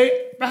saying that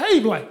they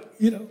behave like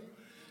it,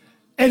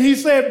 And he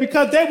said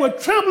because they would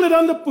trample it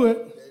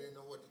underfoot, they didn't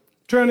know what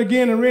turn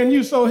again and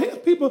renew. So his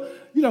people,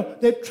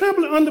 they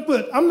trample it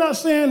underfoot. I'm not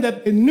saying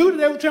that they knew that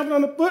they were trampling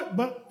underfoot,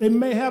 but they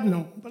may have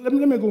known. But let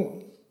me go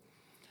on.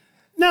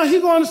 Now,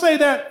 he's going to say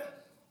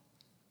that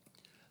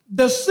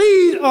the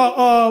seed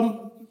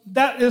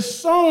that is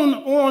sown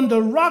on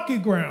the rocky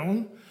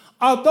ground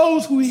are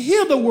those who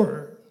hear the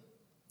word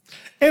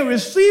and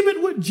receive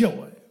it with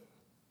joy.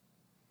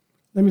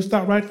 Let me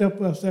stop right there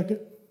for a second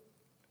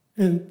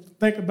and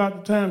think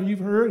about the time you've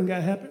heard and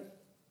got happy.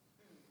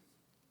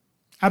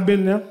 I've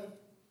been there.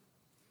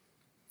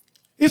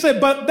 He said,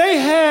 but they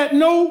had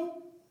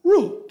no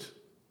root.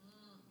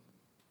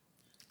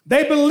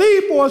 They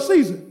believed for a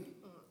season.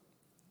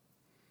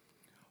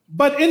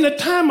 But in the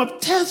time of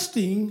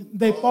testing,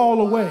 they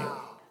fall away.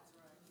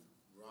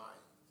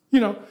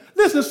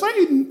 Listen,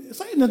 Satan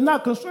is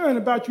not concerned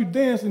about you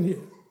dancing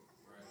here.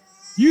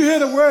 You hear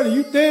the word and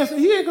you dancing,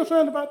 he ain't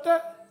concerned about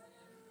that.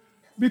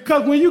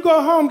 Because when you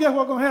go home, guess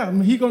what's going to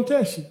happen? He's going to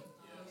test you.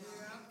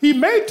 He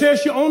may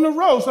test you on the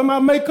road.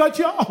 Somebody may cut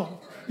you off.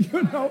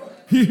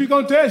 He's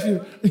going to test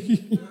you.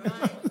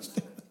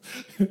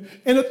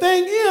 And the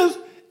thing is,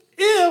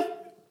 if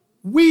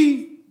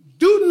we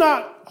do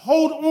not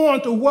hold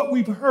on to what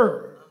we've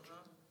heard,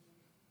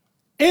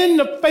 in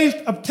the face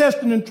of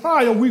testing and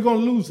trial, we're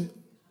going to lose it.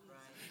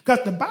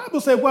 Because the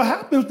Bible said what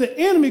happens, the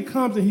enemy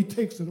comes and he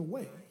takes it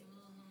away.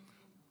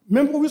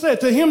 Remember what we said?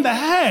 To him that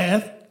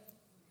hath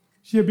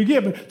shall be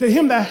given. To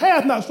him that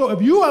hath not. So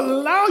if you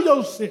allow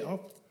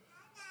yourself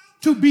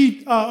to be,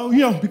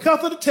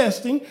 because of the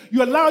testing,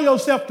 you allow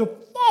yourself to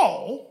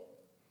fall,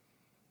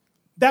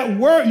 that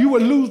word, you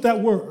would lose that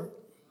word,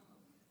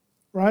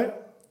 right?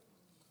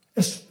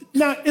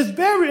 Now, it's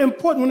very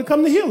important when it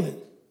comes to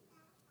healing.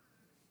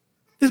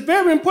 It's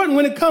very important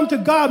when it comes to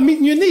God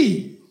meeting your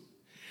need.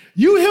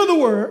 You hear the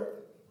word,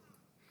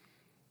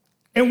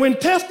 and when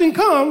testing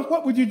comes,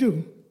 what would you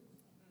do?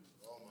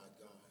 Oh, my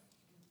God.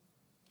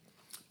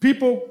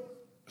 People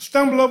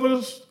stumble over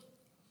this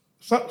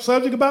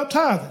subject about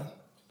tithing.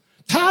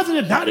 Tithing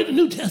is not in the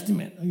New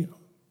Testament, you know.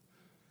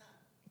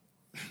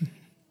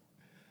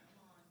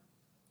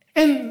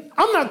 And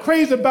I'm not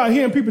crazy about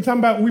hearing people talking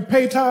about we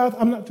pay tithes.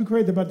 I'm not too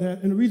crazy about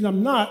that. And the reason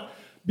I'm not,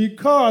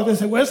 because they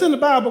say, well, it's in the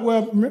Bible.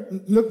 Well,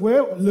 look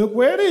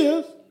where it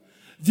is.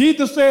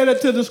 Jesus said that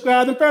to the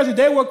scribes and Pharisees.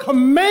 They were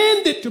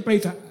commanded to pay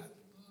tithes.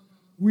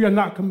 We are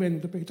not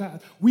commanded to pay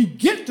tithes. We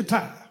get to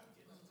tithe.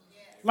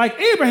 Like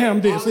Abraham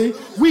did, see?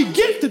 We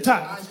get to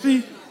tithe.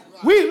 See?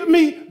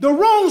 The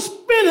wrong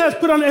spin has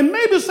put on it, and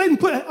maybe Satan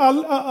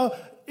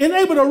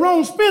enabled the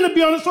wrong spin to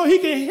be on it so he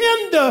can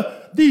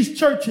hinder these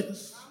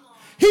churches.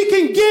 He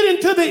can get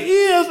into the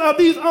ears of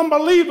these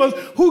unbelievers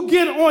who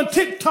get on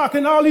TikTok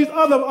and all these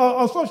other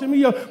social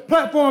media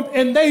platforms,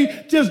 and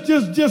they just,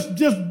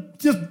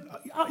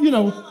 you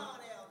know,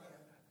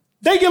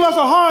 they give us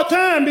a hard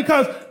time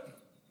because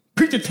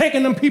preacher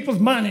taking them people's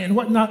money and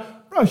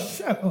whatnot. Bro,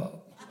 shut up.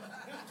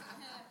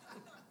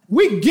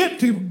 We get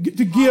to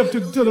give to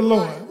the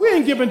Lord. We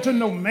ain't giving to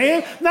no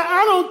man. Now,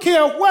 I don't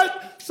care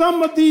what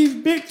some of these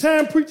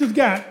big-time preachers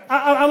got.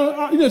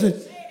 You know,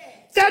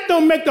 that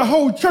don't make the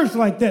whole church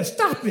like that.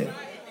 Stop it.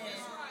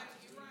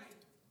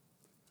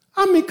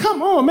 I mean,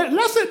 come on, man.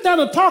 Let's sit down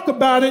and talk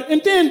about it, and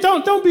then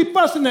don't be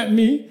fussing at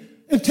me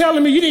and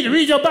telling me you need to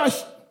read your Bible.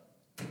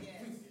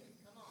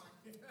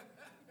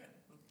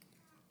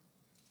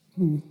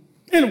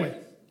 Anyway.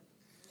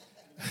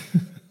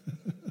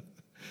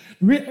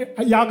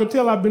 Y'all can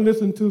tell I've been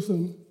listening to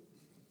some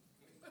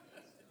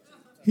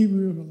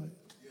Hebrew Israelites.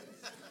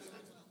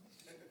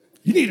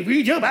 You need to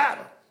read your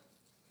Bible.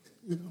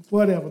 You know,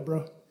 whatever,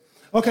 bro.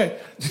 Okay,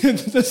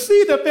 the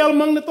seed that fell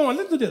among the thorns.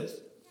 Listen to this.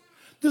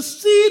 The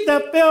seed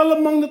that fell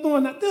among the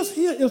thorns. Now, this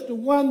here is the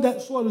one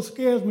that sort of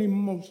scares me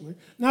mostly.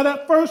 Now,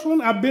 that first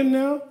one, I've been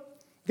there,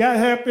 got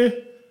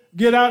happy,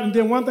 get out, and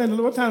then one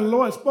time the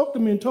Lord spoke to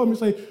me and told me,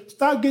 say,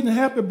 stop getting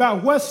happy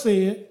about what's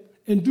said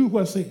and do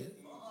what's said.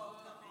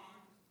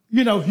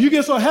 You know, you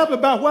get so happy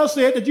about what's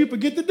said that you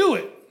forget to do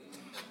it.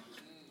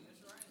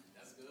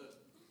 That's good.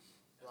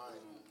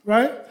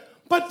 Right?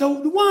 But the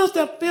ones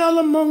that fell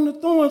among the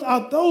thorns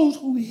are those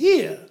who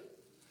hear.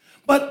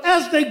 But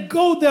as they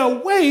go their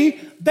way,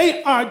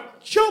 they are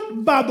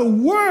choked by the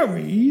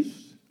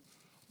worries,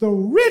 the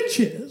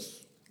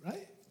riches,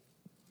 right?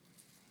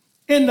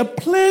 And the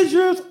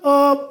pleasures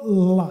of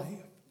life.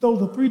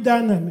 Those are three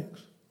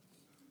dynamics.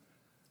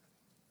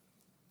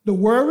 The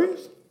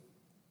worries,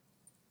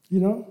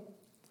 you know,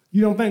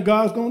 you don't think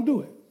God's going to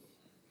do it.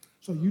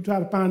 So you try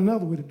to find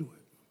another way to do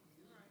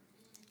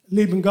it.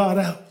 Leaving God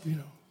out, you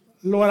know.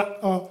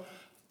 Lord,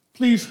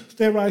 please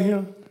stay right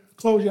here.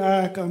 Close your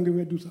eyes, come get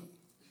ready to do something.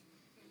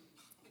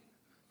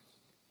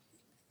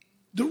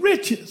 The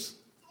riches.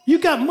 You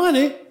got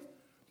money,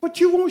 but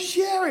you won't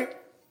share it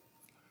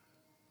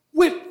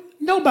with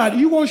nobody.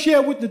 You won't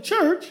share it with the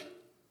church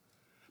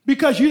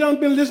because you done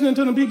been listening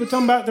to them people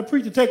talking about the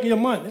preacher taking your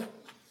money,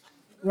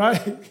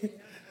 right?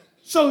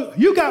 So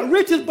you got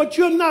riches, but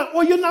you're not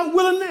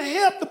willing to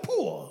help the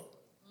poor.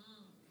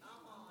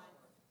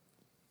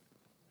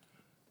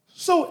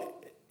 So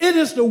it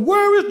is the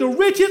worries, the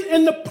riches,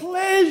 and the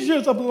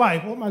pleasures of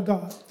life. Oh, my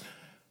God.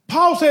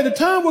 Paul said the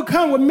time will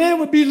come when men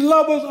would be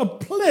lovers of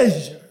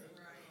pleasure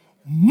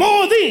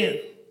more than.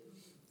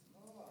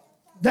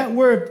 That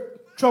word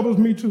troubles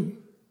me too.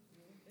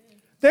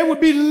 They would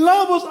be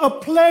lovers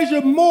of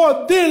pleasure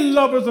more than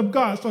lovers of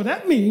God. So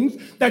that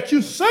means that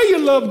you say you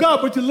love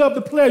God, but you love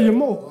the pleasure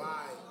more.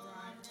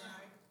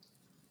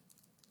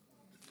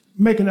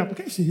 Make an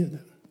application here now.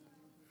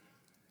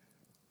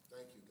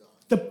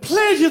 The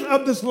pleasures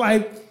of this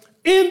life,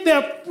 in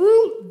their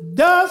fruit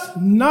does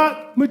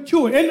not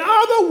mature. In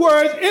other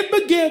words, it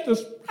begins to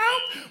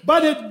sprout,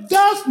 but it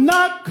does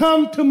not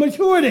come to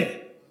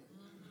maturity.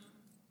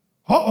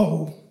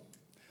 Uh-oh.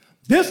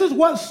 This is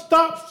what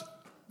stops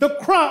the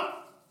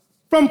crop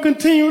from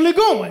continually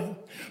going,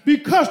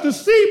 because the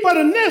seed for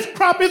the next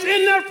crop is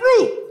in that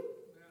fruit.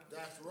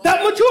 Right.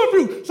 That mature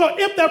fruit. So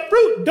if that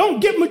fruit don't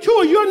get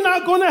mature, you're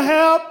not going to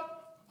have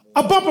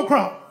a bumper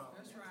crop.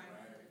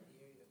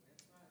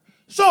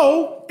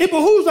 So it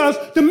behooves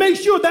us to make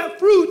sure that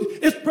fruit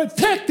is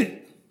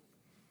protected.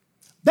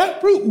 That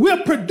fruit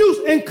will produce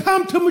and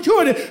come to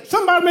maturity.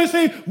 Somebody may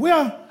say,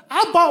 well,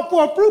 I bought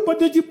for a fruit, but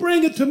did you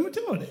bring it to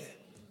maturity?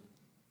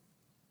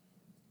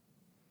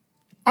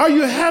 Are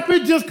you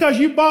happy just because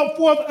you bought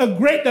forth a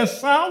grape that's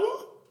sour?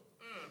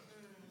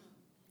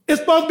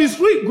 It's supposed to be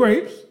sweet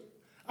grapes.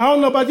 I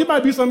don't know about you.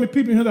 Might be some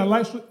people here that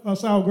like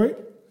sour grape.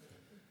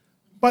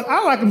 But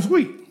I like them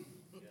sweet.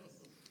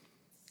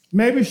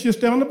 Maybe she'll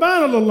stay on the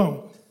vine a little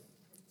longer.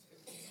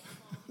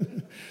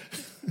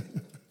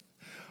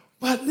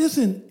 But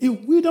listen, if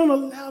we don't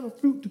allow the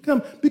fruit to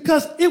come,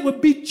 because it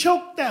would be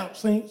choked out,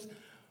 saints,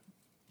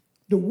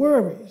 the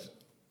worries,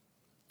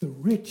 the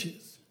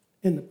riches,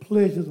 and the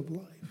pleasures of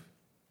life.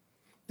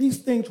 These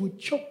things would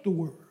choke the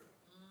word.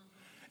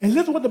 And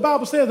listen what the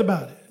Bible says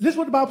about it. Listen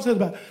what the Bible says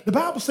about it. The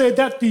Bible said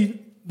that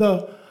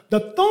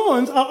the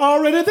thorns are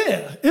already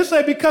there. It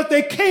said because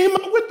they came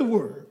up with the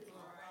word.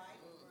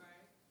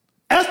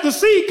 As the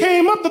seed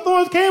came up, the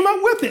thorns came up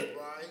with it.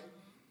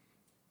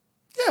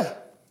 Yeah.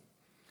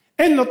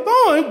 And the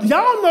thorns,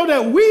 y'all know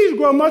that weeds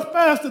grow much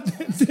faster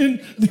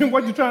than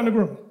what you're trying to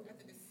grow.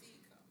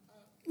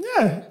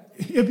 Yeah.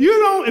 If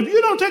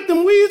you don't take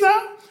them weeds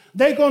out,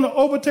 they're going to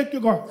overtake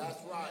your garden.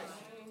 That's right.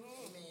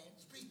 Amen.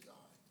 Speak, God.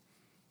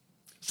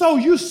 So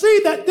you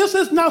see that this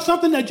is not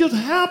something that just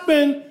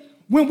happened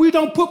when we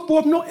don't put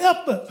forth no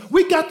effort.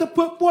 We got to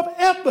put forth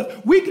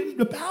effort.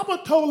 The Bible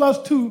told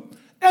us to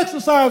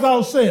exercise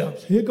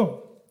ourselves. Here you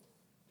go.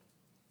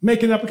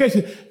 Make an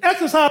application.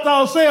 Exercise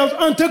ourselves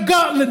unto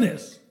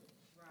godliness.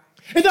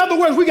 In other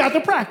words, we got to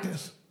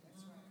practice.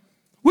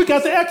 We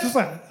got to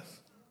exercise.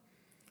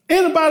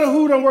 Anybody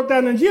who don't work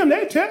out in the gym,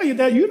 they tell you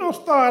that you don't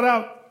start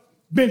out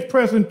bench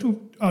pressing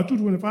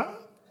 225.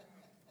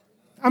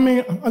 I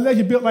mean, unless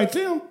you're built like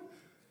Tim.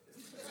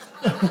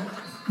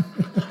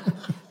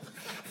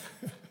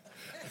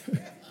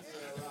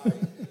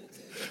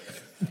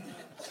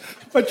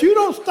 But you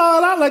don't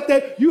start out like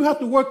that. You have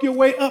to work your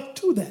way up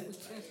to that.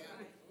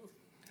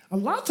 A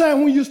lot of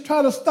times when you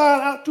try to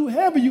start out too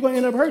heavy, you're going to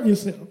end up hurting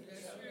yourself.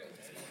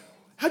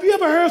 Have you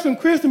ever heard some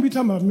Christian be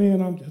talking about, man,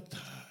 I'm just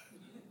tired.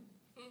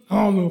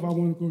 I don't know if I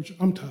want to go to church.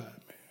 I'm tired,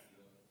 man.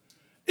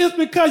 It's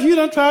because you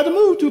done tried to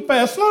move too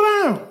fast. Slow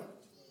down.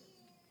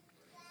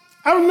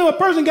 I remember a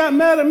person got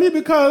mad at me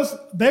because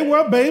they were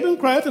a babe in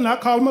Christ, and I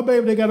called them a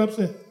babe. They got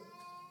upset.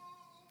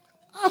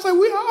 I said,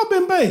 we all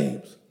been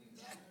babes.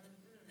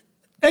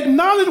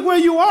 Acknowledge where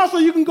you are so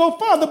you can go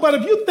farther. But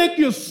if you think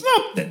you're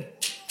something,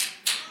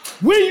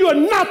 when you are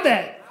not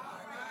that,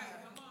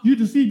 you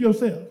deceive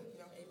yourself.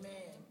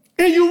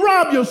 And you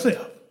rob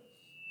yourself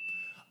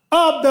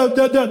of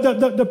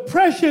the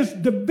precious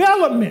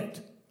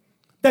development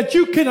that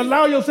you can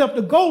allow yourself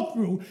to go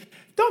through.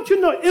 Don't you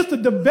know it's the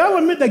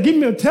development that gives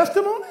me a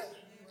testimony?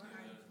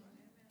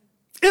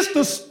 It's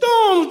the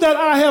storms that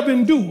I have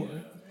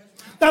endured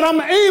that I'm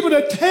able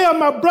to tell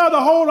my brother,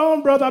 hold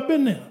on, brother, I've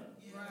been there.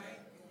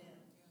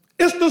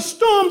 It's the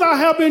storms I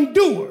have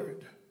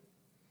endured.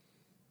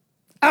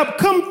 I've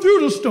come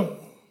through the storm.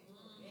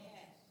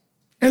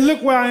 And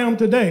look where I am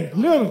today,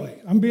 literally.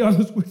 I'm being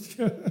honest with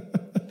you.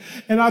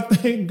 And I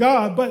thank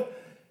God.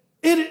 But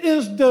it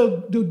is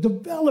the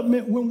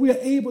development when we are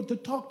able to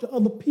talk to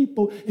other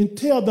people and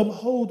tell them,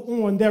 hold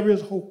on, there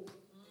is hope.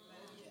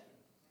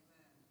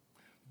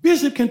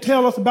 Bishop can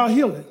tell us about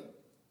healing.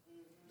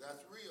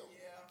 That's real.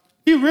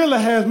 He really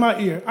has my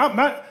ear.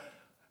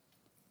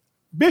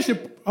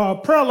 Bishop,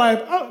 prayer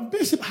life.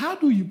 Bishop, how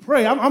do you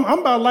pray? I'm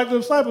about like the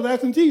disciples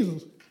asking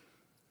Jesus.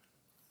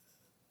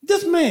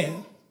 This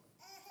man,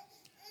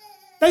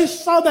 they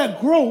saw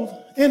that growth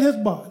in his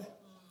body.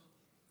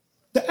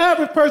 The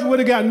average person would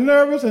have gotten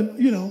nervous and,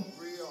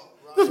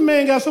 this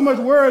man got so much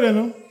word in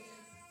him.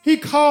 He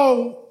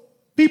called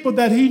people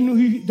that he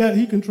knew that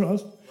he can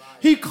trust. Right.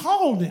 He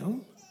called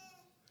them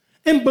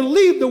and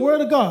believed the word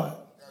of God.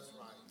 That's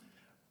right.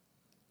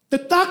 The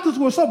doctors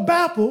were so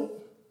baffled,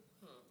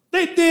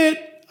 they did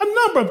a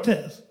number of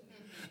tests.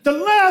 The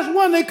last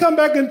one, they come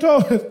back and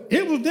told us,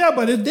 it was there,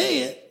 but it's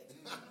dead.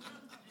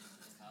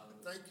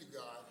 Thank you,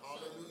 God.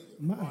 Hallelujah.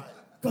 My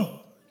God.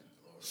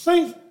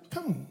 Saints,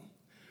 come on.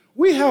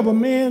 We have a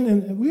man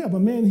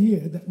here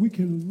that we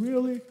can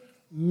really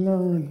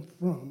learn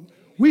from.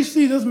 We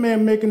see this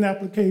man make an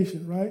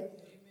application, right?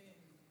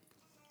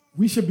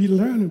 We should be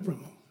learning from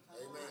him.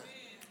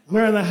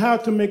 Learning how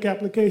to make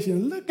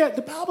application. Look at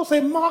the Bible say,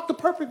 mark the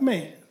perfect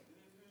man.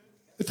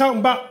 It's talking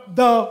about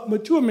the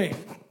mature man.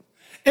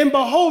 And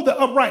behold the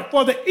upright,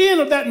 for the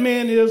end of that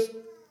man is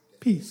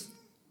peace.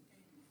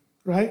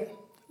 Right?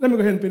 Let me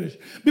go ahead and finish.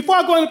 Before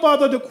I go any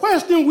further, the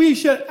question we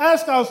should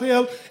ask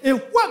ourselves is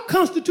what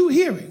constitutes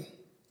hearing?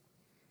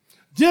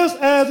 Just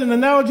as an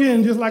analogy,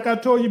 and just like I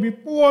told you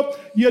before,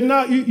 and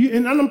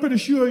I'm pretty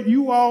sure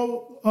you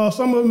all,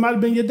 some of them might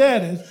have been your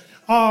daddies.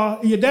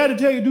 Your daddy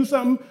tell you to do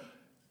something,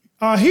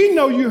 he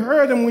know you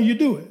heard him when you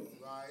do it.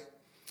 Right.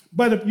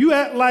 But if you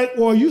act like,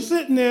 or you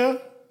sitting there,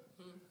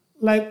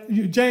 like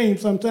James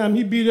sometimes,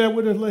 he be there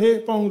with his little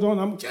headphones on,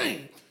 I'm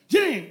James,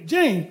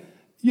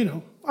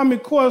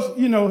 of course,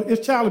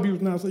 it's child abuse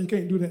now, so you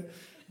can't do that.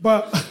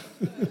 But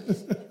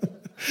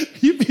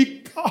you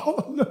be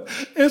called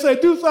and say,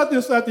 do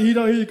something, he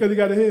don't hear you because he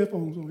got the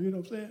headphones on, you know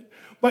what I'm saying?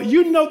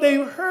 But they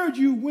heard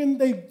you when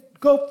they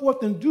go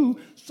forth and do,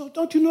 so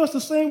don't you know it's the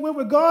same way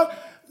with God?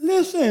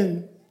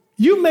 Listen,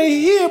 you may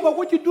hear, but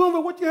what you're doing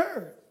with what you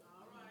heard.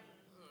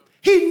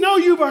 He know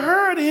you've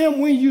heard him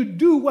when you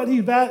do what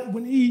he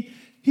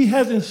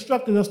has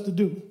instructed us to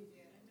do.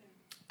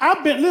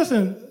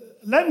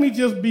 Let me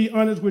just be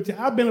honest with you.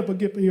 I've been a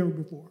forgetful hearer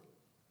before.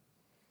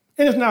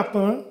 And it's not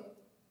fun.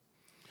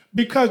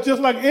 Because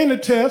just like any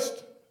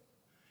test,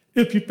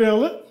 If you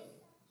fail it,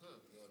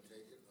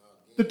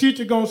 the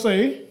teacher going to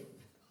say,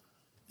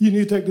 you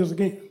need to take this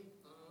again.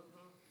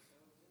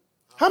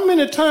 How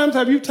many times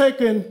have you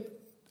taken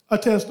a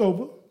test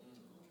over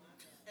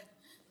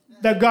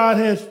that God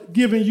has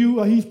given you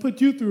or he's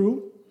put you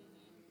through,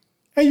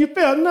 and you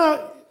failed?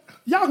 Now,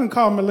 y'all can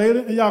call me later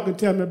and y'all can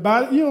tell me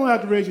about it. You don't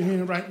have to raise your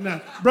hand right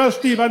now. Brother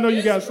Steve, I know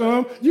you got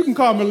some. You can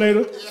call me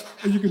later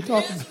and you can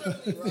talk about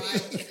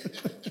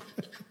it.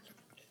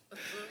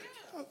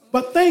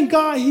 But thank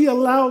God he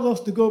allows us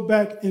to go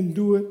back and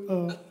do it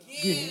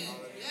again.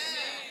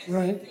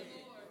 Right?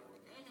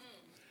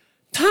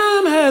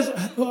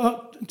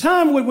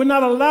 Time would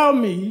not allow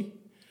me,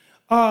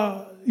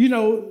 time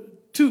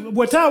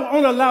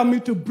won't allow me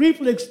to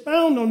briefly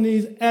expound on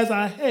these as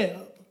I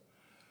have.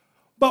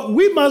 But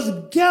we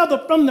must gather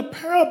from the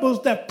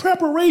parables that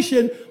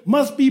preparation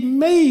must be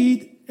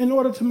made in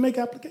order to make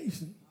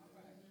application.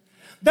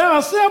 There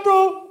are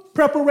several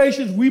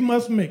preparations we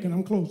must make, and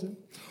I'm closing.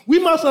 We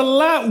must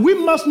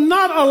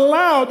not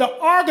allow the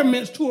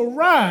arguments to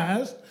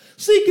arise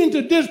seeking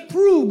to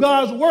disprove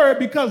God's word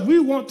because we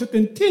want to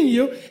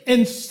continue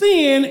in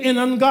sin and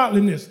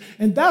ungodliness.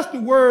 And that's the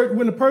word,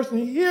 when the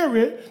person hear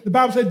it, the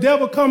Bible says the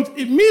devil comes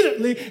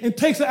immediately and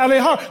takes it out of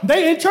their heart.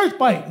 They in church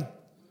fighting.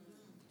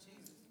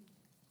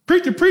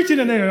 Preacher preaching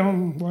in there,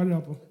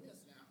 whatever.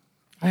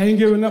 I ain't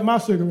giving up my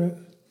cigarette.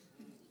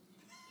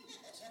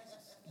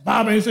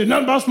 Bob ain't said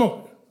nothing about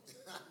smoking.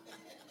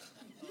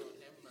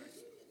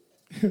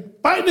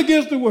 Fighting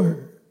against the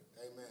word.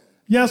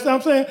 You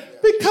understand what I'm saying?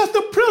 Because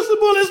the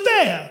principle is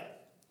there.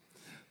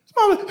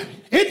 So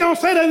it don't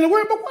say that in the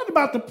word, but what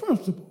about the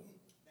principle?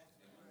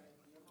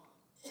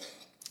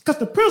 Because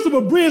the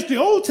principle bridges the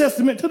Old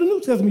Testament to the New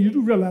Testament. You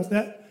do realize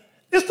that.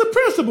 It's the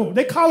principle.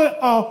 They call it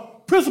a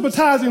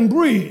principatizing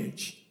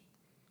bridge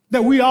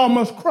that we all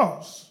must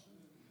cross.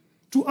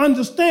 To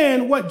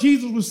understand what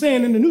Jesus was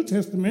saying in the New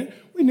Testament,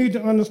 we need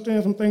to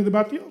understand some things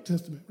about the Old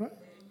Testament, right?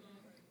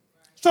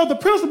 So the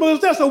principle is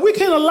there. So we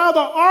can't allow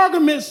the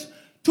arguments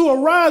to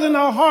arise in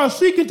our hearts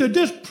seeking to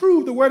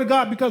disprove the word of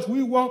God because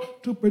we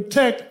want to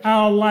protect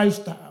our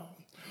lifestyle.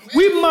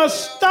 We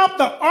must stop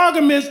the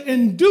arguments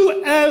and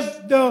do as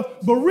the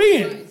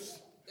Bereans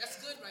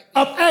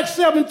of Acts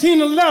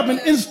 17:11.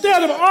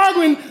 Instead of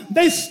arguing,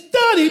 they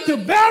studied to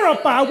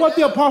verify what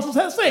the apostles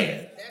had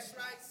said. That's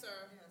right, sir.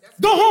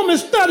 Go home and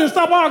study and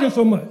stop arguing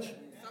so much.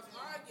 Stop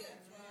arguing.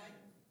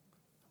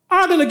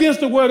 Arguing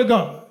against the word of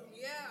God.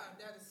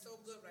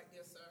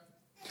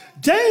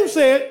 James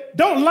said,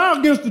 don't lie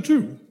against the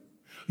truth.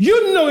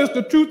 You know it's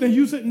the truth and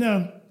you sitting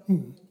down,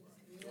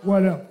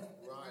 whatever.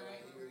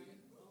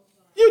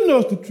 You know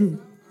it's the truth.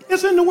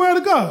 It's in the word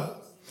of God.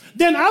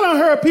 Then I done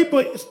heard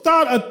people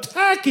start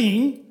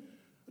attacking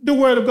the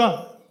word of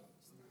God.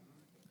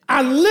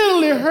 I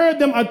literally heard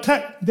them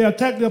attack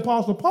the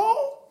Apostle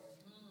Paul.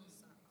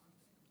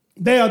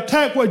 They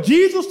attacked what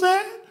Jesus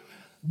said.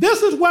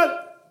 This is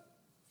what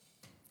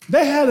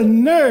they had a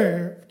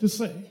nerve to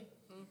say.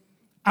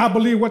 I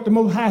believe what the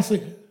Most High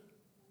said.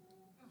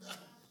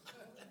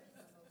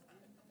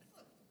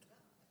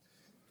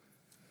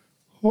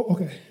 Oh,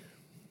 okay.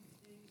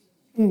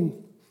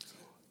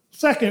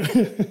 Second,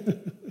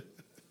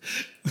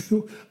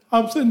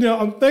 I'm sitting there,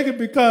 I'm thinking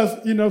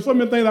because, so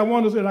many things I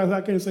want to say,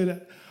 I can't say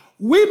that.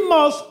 We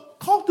must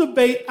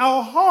cultivate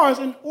our hearts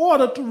in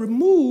order to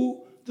remove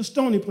the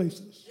stony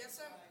places. Yes,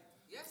 sir.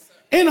 Yes, sir.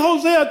 In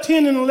Hosea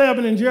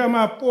 10:11 and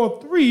Jeremiah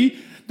 4:3,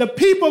 the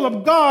people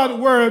of God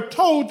were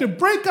told to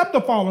break up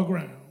the fallow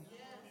ground.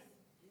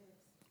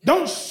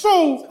 Don't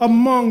sow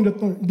among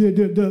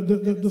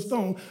the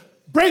stone.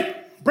 Break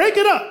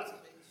it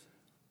up.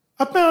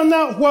 I found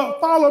out what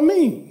fallow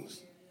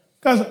means.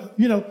 Because,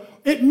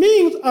 it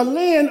means a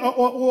land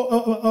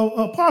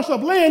or a parcel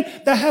of land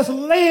that has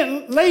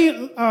lain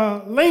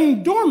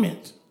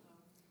dormant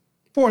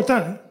for a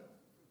time.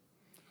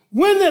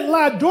 When it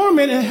lies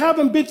dormant and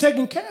haven't been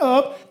taken care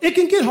of, it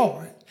can get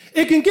hard.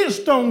 It can get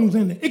stones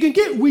in it. It can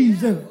get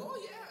weeds in it. Oh,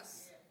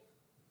 yes.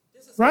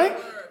 This is right?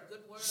 Good word.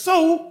 Good word.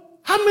 So,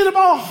 how many of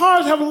our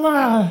hearts have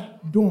lied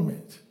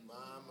dormant?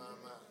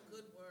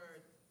 Good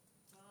word.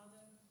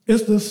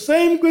 It's the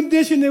same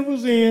condition it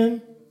was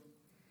in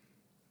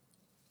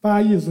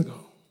 5 years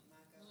ago.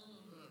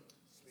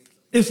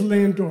 It's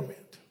laying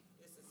dormant.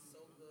 This is so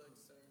good,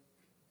 sir.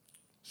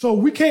 So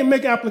we can't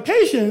make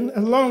application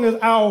as long as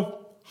our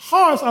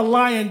hearts are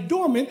lying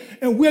dormant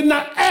and we're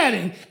not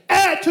adding.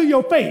 Add to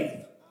your faith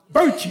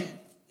virtue.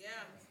 Yeah.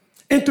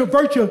 Into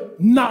virtue,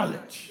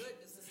 knowledge.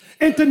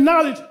 Into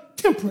knowledge,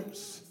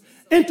 temperance.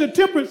 Into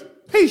temperance,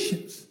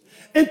 patience.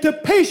 Into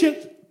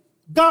patience,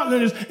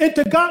 godliness.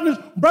 Into godliness,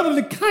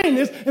 brotherly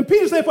kindness. And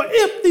Peter said, for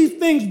if these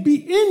things be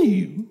in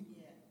you,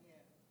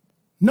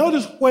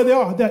 notice where they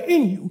are. They're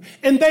in you.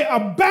 And they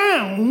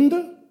abound,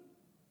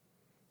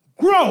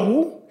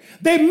 grow.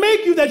 They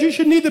make you that you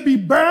should neither be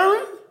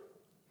barren,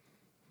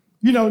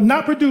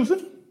 not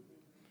producing,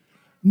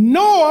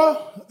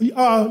 nor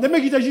they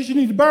make you that you should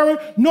neither be barren,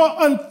 nor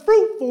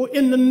unfruitful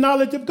in the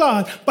knowledge of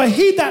God. But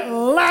he that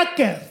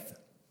lacketh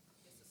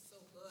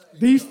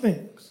these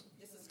things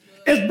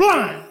is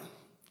blind,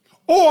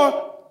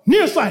 or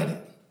nearsighted,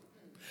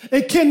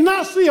 and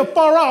cannot see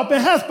afar off,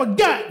 and has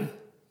forgotten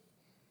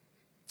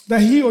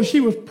that he or she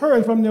was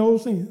purged from their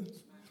old sins.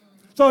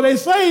 So they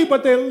saved,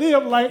 but they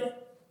live like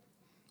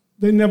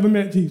they never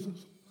met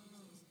Jesus.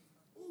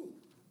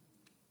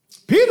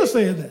 Peter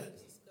said that.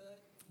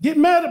 Get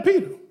mad at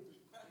Peter.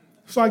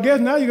 So I guess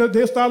now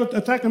they started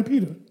attacking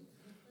Peter.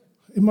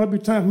 It might be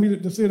time for me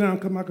to sit down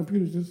because my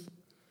computer's just...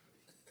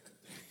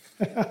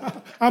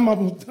 I'm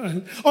almost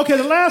done. Okay,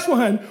 the last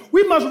one.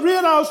 We must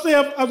rid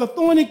ourselves of the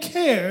thorny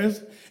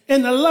cares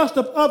and the lust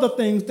of other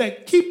things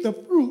that keep the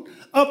fruit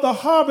of the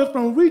harvest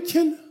from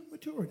reaching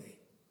maturity.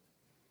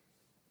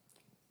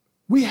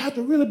 We have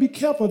to really be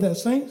careful of that,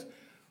 saints.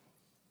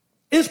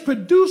 It's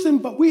producing,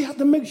 but we have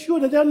to make sure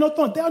that there are no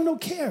thorns, there are no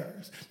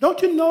cares.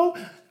 Don't you know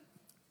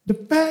the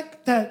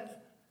fact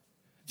that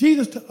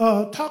Jesus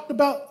talked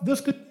about this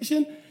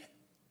condition?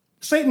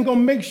 Satan's going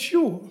to make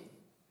sure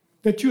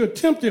that you're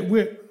tempted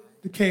with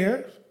the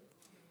cares.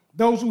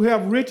 Those who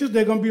have riches,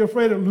 they're going to be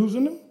afraid of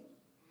losing them,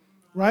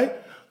 right?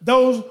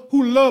 Those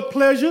who love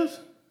pleasures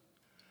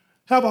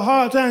have a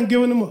hard time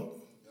giving them up.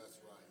 That's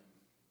right.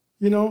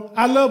 You know,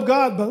 I love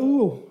God, but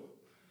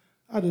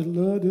I just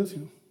love this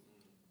here.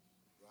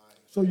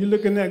 So you're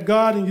looking at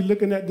God and you're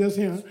looking at this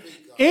here.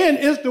 And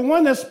it's the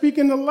one that's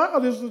speaking the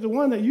loudest is the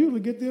one that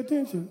usually get the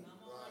attention.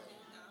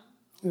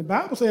 And the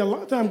Bible says a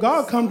lot of times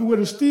God comes with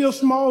a still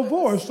small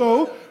voice.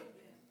 So,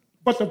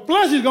 but the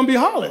flesh is going to be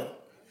hollering.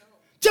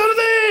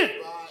 Jonathan,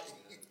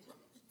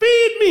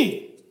 feed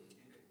me.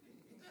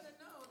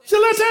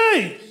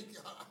 Shalete,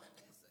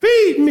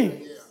 feed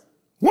me.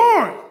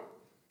 Warren,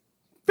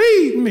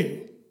 feed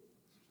me.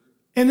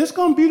 And it's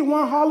going to be the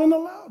one hollering the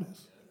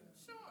loudest.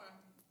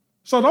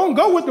 So don't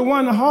go with the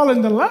one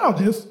hollering the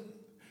loudest.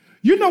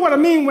 You know what I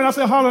mean when I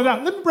say hollering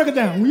out. Let me break it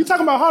down. When you're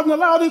talking about hollering the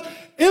loudest,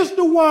 it's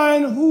the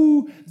one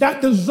who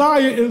that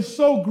desire is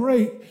so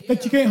great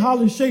that you can't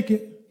hardly shake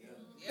it.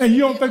 And you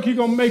don't think you're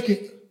going to make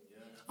it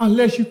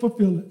unless you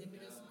fulfill it.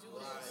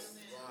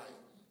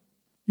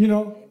 You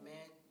know?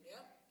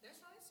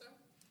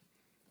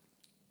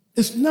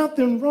 It's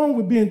nothing wrong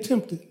with being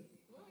tempted.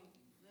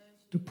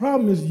 The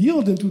problem is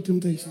yielding to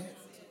temptation.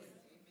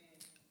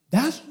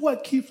 That's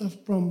what keeps us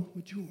from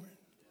maturing.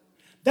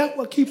 That's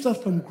what keeps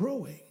us from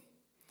growing,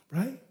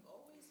 right?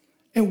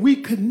 And we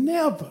could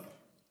never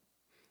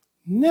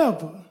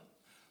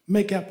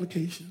make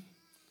application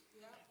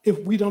if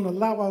we don't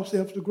allow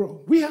ourselves to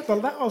grow. We have to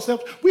allow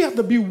ourselves, we have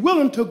to be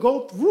willing to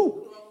go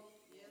through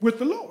with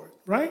the Lord,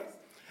 right?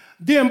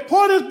 The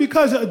importance,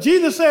 because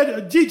Jesus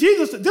said,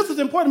 this is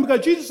important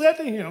because Jesus said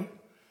to him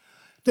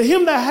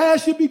that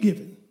has should be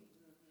given,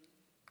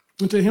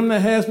 and to him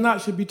that has not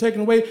should be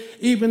taken away,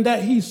 even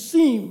that he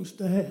seems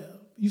to have.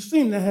 You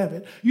seem to have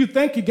it. You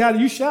think you got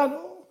it. You shout,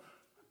 oh.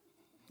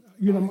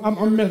 You know,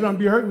 I'm messing around,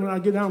 be hurting when I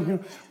get down here.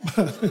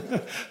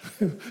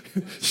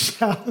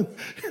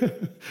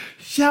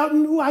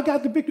 Shouting, oh, I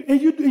got the victory.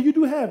 And you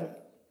do have it.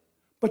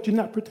 But you're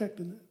not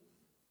protecting it.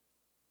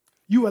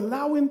 You're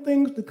allowing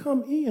things to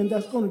come in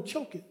that's going to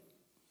choke it.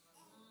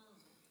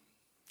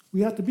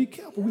 We have to be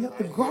careful. We have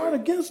to guard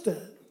against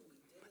that.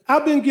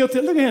 I've been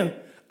guilty. Look at him.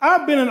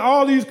 I've been in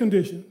all these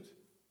conditions.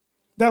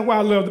 That's why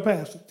I love the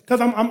pastor,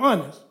 because I'm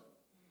honest.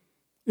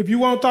 If you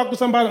want to talk to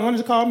somebody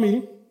honest, call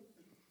me.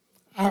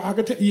 I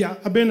can tell you, yeah,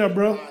 I've been there,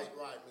 bro. Right,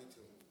 me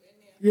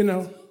too. You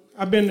know,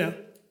 I've been there.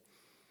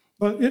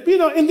 But,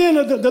 and then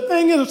the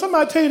thing is, if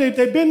somebody tell you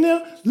they've been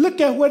there, look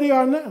at where they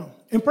are now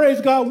and praise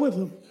God with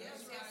them.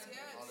 Yes.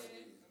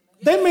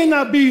 They may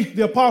not be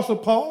the Apostle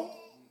Paul,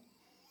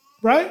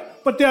 right?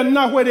 But they're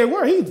not where they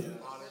were either.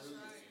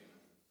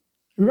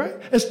 Right?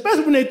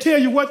 Especially when they tell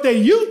you what they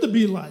used to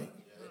be like.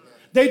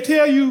 They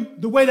tell you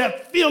the way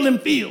that feeling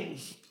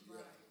feels.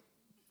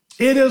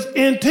 It is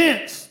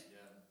intense.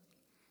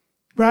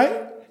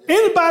 Right?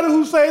 Anybody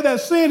who say that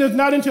sin is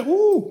not intense,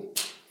 ooh,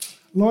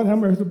 Lord have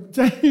mercy.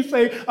 James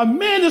say a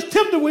man is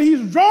tempted when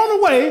he's drawn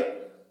away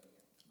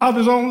of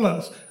his own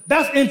lust.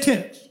 That's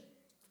intense.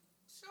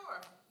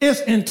 Sure.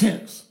 It's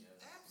intense.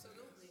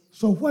 Absolutely.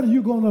 So what are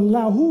you going to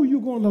allow? Who are you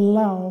going to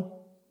allow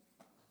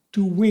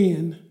to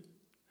win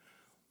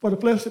for the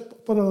flesh,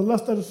 for the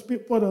lust of the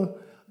spirit, for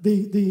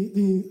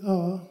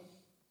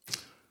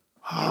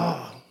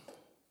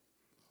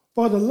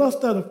for the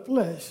lust of the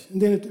flesh?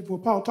 And then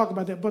Paul talked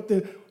about that. But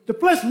the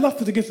flesh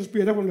lusts against the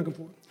spirit. That's what I'm looking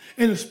for.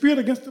 And the spirit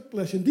against the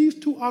flesh. And these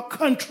two are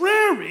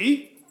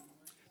contrary,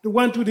 the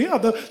one to the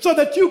other, so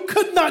that you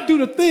could not do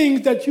the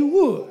things that you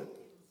would.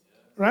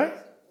 Right?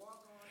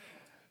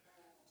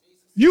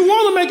 You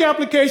want to make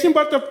application,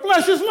 but the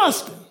flesh is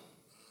lusting.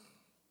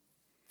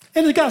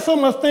 And it's got so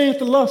much things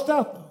to lust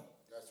out though.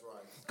 That's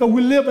right. Because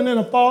we're living in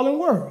a fallen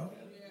world.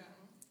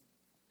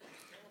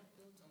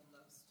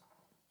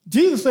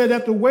 Jesus said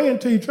that the way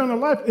into eternal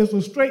life is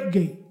a straight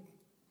gate.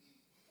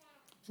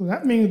 So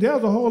that means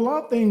there's a whole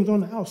lot of things on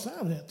the outside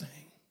of that thing.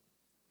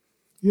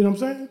 You know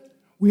what I'm saying?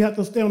 We have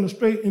to stay on the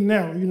straight and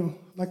narrow, you know,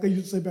 like they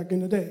used to say back in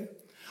the day.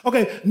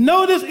 Okay,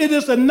 notice it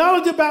is the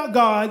knowledge about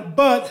God,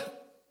 but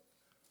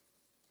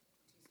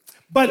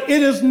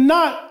it is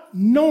not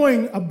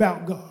knowing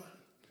about God.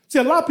 See,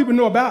 a lot of people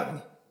know about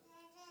him,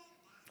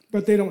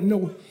 but they don't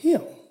know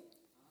him.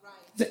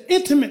 The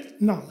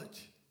intimate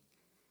knowledge,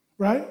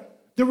 right?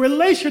 The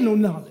relational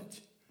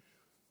knowledge.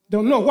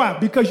 Don't know why?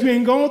 Because you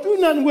ain't going through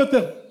nothing with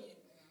him,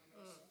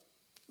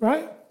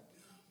 right?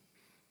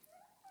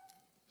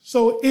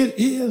 So it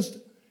is,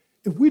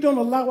 if we don't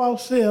allow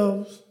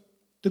ourselves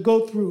to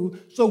go through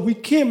so we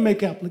can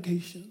make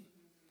application,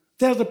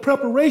 there's a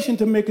preparation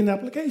to make an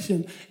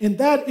application, and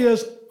that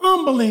is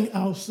humbling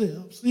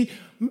ourselves. See,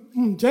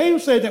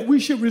 James said that we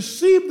should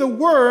receive the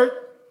word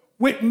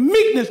with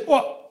meekness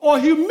or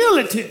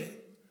humility.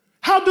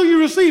 How do you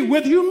receive?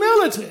 With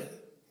humility.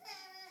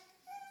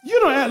 You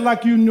don't act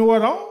like you know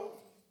it all.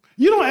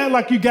 You don't act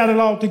like you got it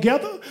all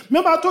together.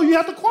 Remember, I told you you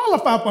have to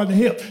qualify for the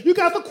help. You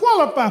got to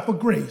qualify for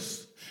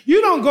grace.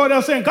 You don't go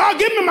there saying, God,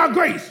 give me my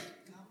grace.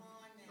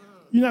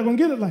 You're not going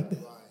to get it like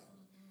that.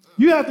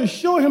 You have to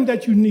show him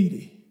that you need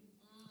it.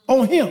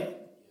 On him.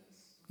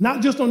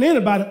 Not just on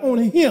anybody, on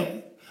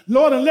him.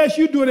 Lord, unless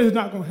you do it, it's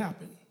not going to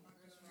happen.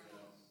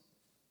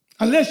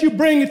 Unless you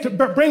bring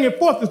it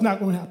forth, it's not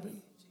going to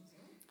happen.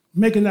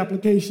 Make an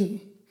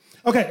application.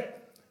 Okay.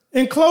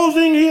 In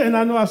closing here, and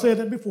I know I said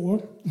that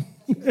before,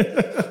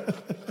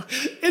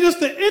 it is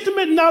the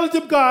intimate knowledge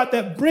of God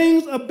that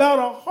brings about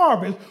a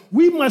harvest.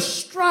 We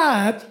must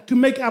strive to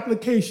make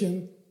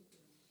application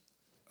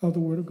of the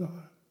word of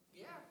God.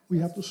 Yeah, we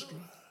have to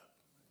strive.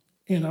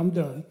 And I'm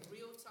done.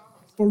 Real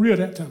talk. For real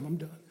that time, I'm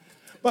done.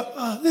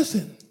 But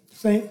listen,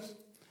 saints,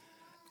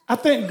 I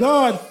thank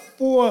God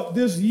for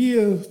this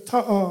year's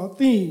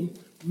theme,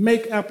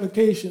 make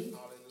application.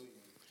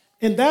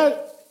 And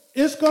that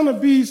it's going to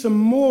be some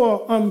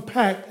more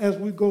unpacked as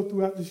we go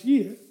throughout this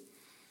year.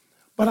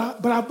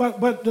 But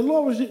the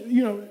Lord was,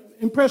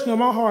 impressing on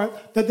my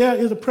heart that there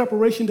is a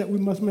preparation that we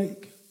must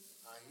make.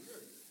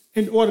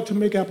 In order to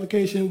make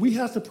application, we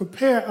have to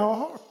prepare our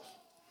hearts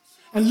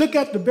and look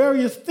at the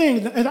various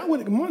things. And I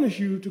would admonish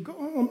you to go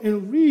home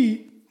and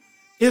read.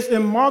 It's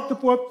in Mark the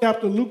 4th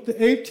chapter, Luke the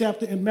 8th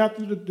chapter, and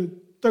Matthew the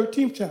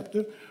 13th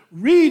chapter.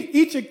 Read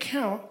each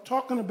account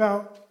talking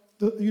about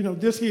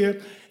this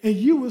here, and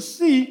you will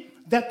see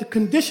that the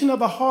condition of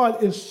the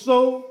heart is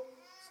so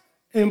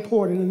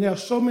important, and there are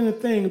so many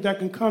things that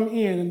can come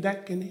in and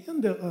that can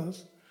hinder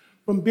us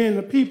from being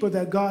the people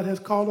that God has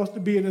called us to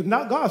be, and it's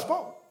not God's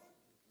fault.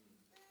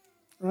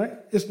 Right?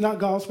 It's not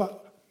God's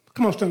fault.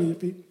 Come on, stand on your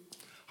feet.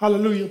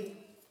 Hallelujah.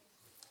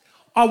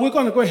 We're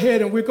going to go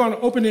ahead and we're going to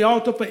open the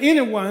altar for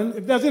anyone,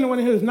 if there's anyone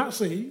here who's not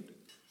saved,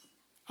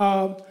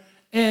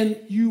 and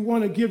you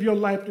want to give your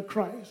life to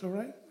Christ, all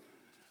right?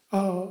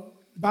 The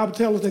Bible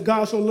tells us that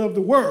God so loved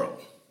the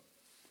world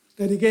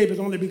that he gave his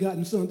only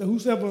begotten son, that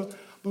whosoever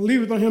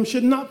believeth on him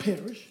should not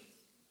perish.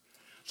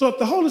 So if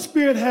the Holy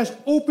Spirit has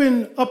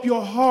opened up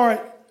your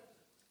heart,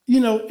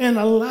 and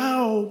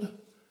allowed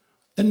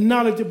the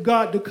knowledge of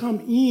God to come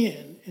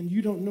in, and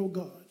you don't know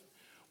God,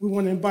 we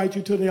want to invite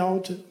you to the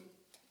altar.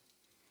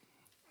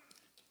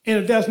 And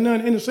if there's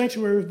none in the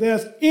sanctuary, if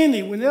there's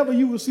any, whenever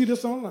you will see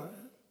this online,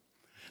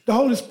 the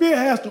Holy Spirit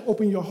has to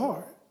open your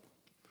heart.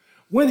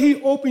 When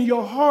he opens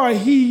your heart,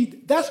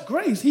 that's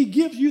grace. He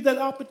gives you that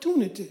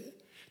opportunity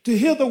to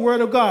hear the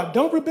word of God.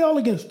 Don't rebel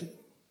against it.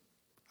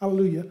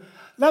 Hallelujah.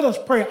 Let us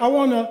pray. I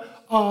want to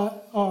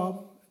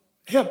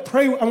help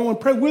pray. I want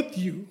to pray with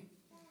you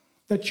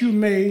that you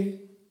may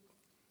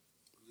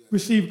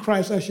receive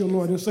Christ as your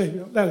Lord and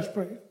Savior. Let us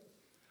pray.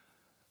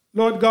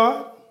 Lord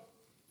God,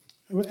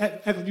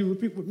 after you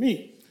repeat with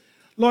me,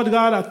 Lord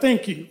God, I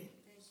thank you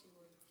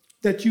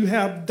that you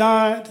have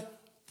died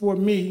for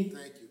me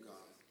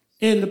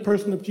in the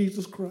person of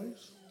Jesus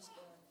Christ.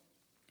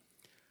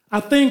 I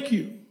thank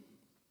you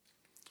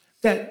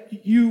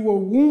that you were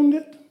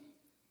wounded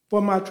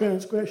for my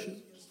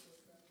transgressions,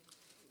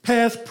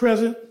 past,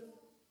 present,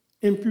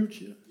 and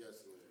future.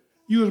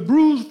 You were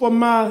bruised for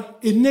my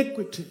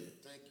iniquity,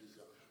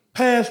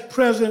 past,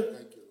 present,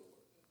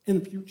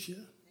 and future.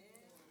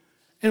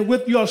 And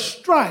with your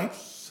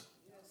stripes,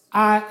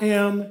 I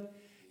am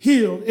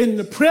healed in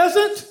the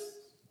present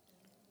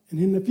and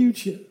in the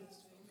future.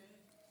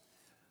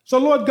 So,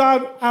 Lord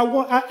God,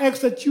 I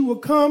ask that you will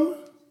come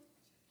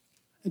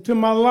into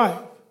my life.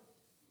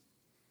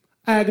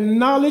 I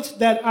acknowledge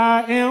that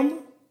I am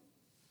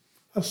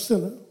a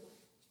sinner.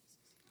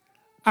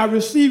 I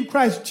receive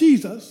Christ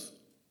Jesus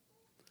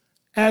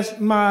as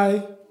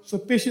my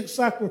sufficient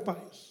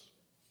sacrifice.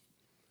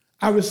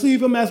 I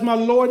receive him as my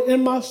Lord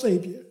and my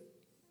Savior.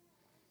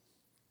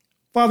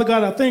 Father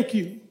God, I thank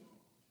you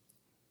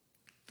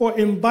for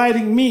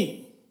inviting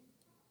me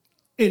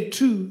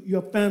into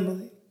your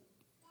family.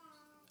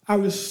 I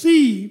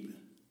receive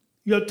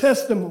your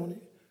testimony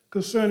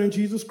concerning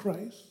Jesus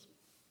Christ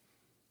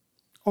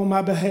on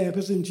my behalf.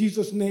 It's in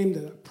Jesus' name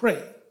that I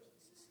pray.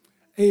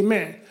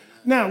 Amen.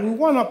 Now, we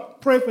want to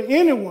pray for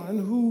anyone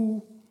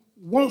who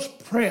wants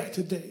prayer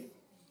today,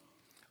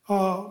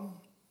 who,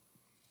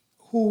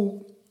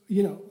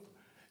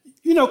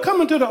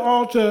 coming to the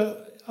altar,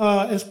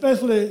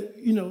 especially,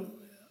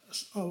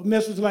 a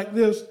message like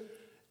this,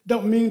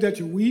 don't mean that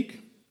you're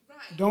weak.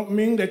 Right. Don't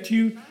mean that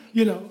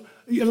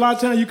a lot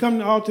of times you come to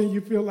the altar and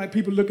you feel like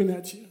people looking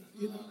at you.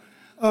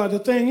 The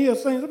thing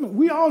is, saints,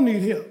 we all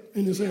need help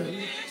in this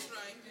area.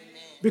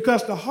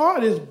 Because the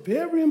heart is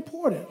very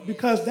important,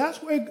 because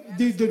that's where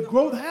the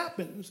growth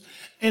happens.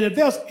 And if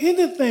there's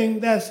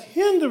anything that's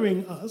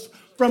hindering us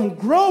from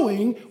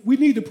growing, we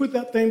need to put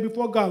that thing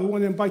before God. We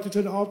want to invite you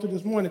to the altar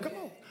this morning. Come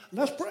on,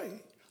 let's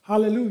pray.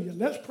 Hallelujah.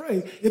 Let's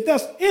pray. If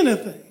there's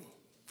anything,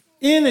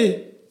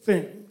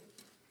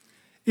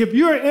 if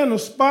you're in a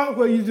spot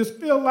where you just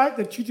feel like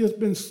that you've just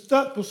been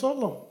stuck for so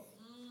long,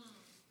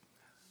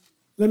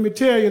 let me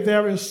tell you,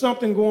 there is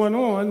something going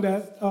on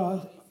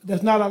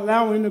that's not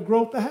allowing the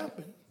growth to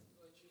happen.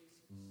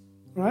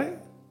 Right?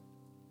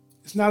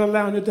 It's not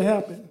allowing it to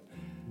happen.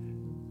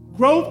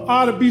 Growth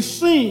ought to be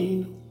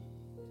seen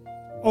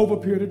over a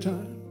period of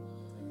time.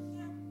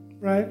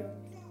 Right?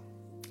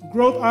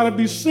 Growth ought to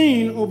be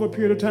seen over a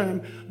period of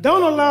time.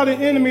 Don't allow the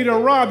enemy to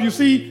rob you.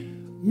 See,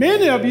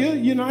 many of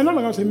you, and I'm not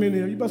going to say many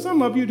of you, but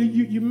some of you,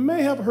 you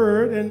may have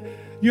heard, and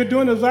you're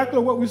doing exactly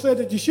what we said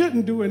that you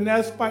shouldn't do, and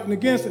that's fighting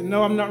against it.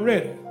 No, I'm not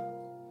ready.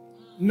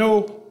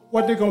 Know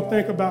what they're going to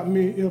think about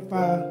me if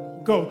I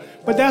go.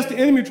 But that's the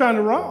enemy trying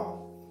to rob.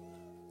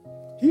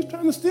 He's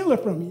trying to steal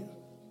it from you,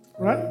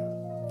 right?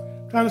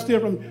 Trying to steal it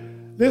from you.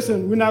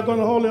 Listen, we're not going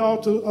to hold the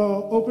altar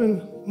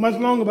open much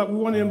longer, but we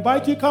want to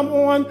invite you, come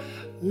on,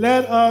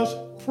 let us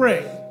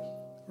pray,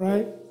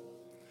 right?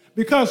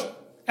 Because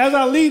as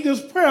I lead this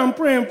prayer, I'm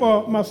praying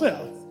for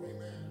myself,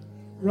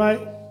 right?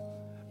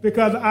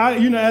 Because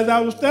as I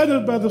was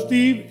studying Brother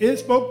Steve, it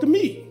spoke to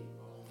me.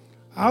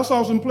 I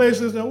saw some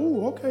places that,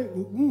 okay,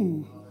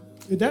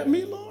 is that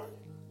me, Lord?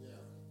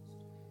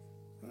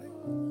 Right?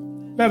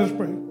 Let us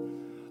pray.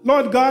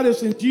 Lord God,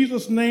 it's in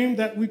Jesus' name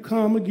that we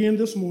come again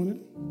this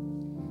morning.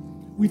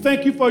 We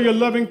thank you for your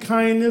loving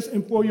kindness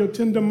and for your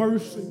tender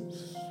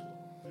mercies.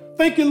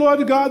 Thank you,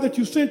 Lord God, that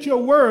you sent your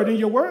word, and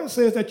your word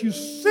says that you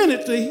sent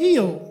it to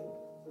heal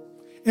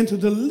and to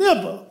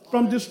deliver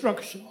from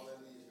destruction.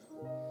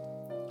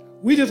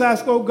 We just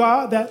ask, oh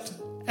God, that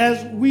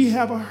as we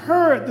have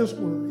heard this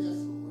word,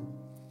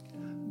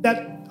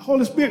 that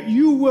Holy Spirit,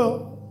 you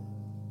will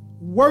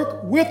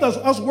work with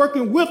us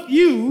working with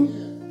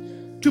you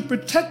to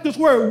protect this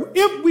word.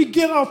 If we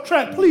get off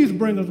track, please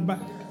bring us back.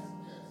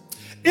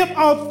 If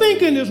our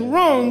thinking is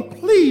wrong,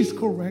 please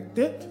correct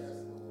it.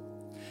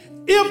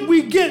 If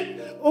we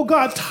get, oh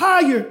God,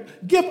 tired,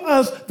 give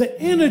us the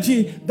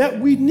energy that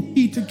we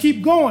need to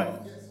keep going.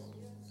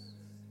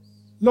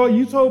 Lord,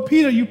 you told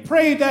Peter, you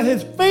prayed that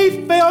his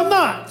faith fail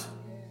not.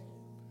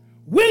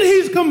 When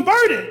he's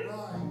converted,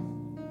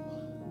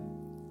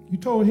 you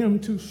told him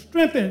to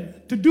strengthen,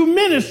 to do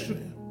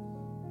ministry,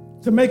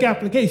 to make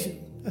application.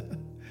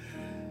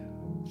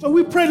 So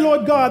we pray,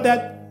 Lord God,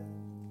 that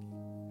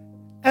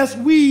as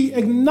we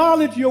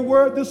acknowledge your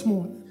word this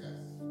morning,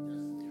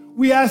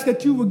 we ask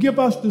that you will give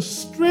us the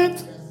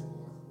strength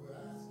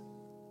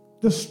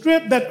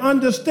that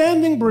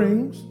understanding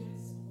brings,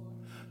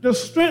 the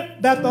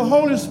strength that the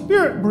Holy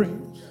Spirit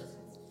brings,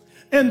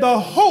 and the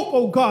hope,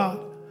 oh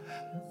God,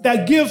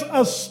 that gives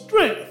us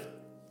strength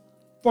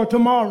for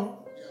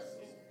tomorrow.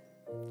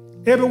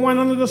 Everyone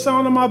under the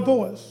sound of my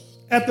voice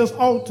at this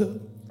altar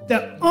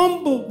that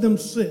humbled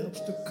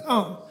themselves to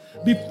come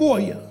before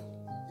you,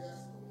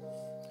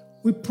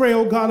 we pray,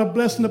 oh God, a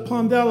blessing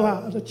upon their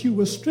lives, that you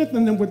will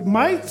strengthen them with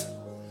might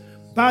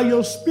by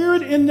your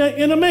Spirit in their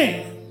inner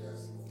man,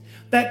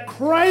 that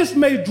Christ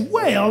may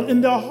dwell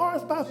in their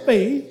hearts by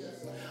faith.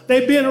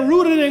 They, being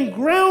rooted and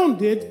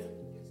grounded,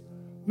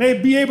 may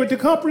be able to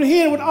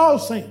comprehend with all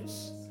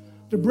saints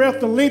the breadth,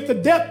 the length, the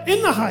depth,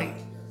 and the height,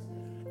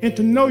 and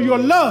to know your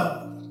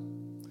love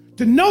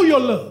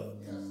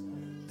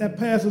that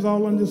passes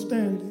all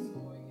understanding.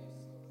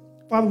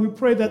 Father, we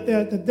pray that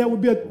there will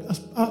be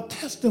a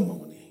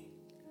testimony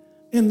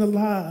in the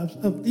lives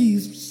of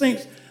these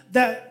saints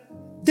that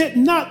did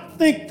not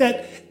think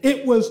that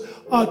it was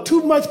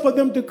too much for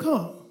them to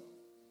come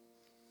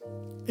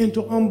and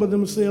to humble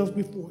themselves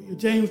before you.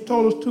 James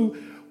told us to,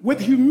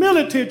 with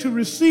humility, to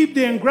receive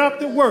the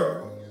engrafted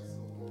word,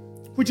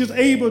 which is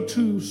able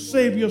to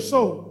save your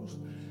souls.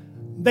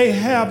 They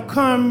have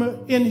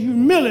come in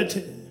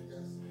humility.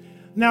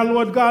 Now,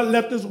 Lord God,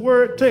 let this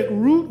word take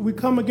root. We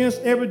come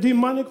against every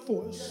demonic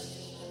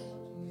force.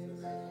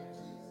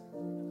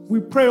 We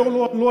pray, oh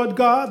Lord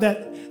God,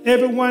 that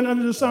everyone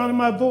under the sound of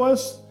my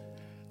voice,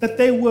 that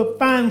they will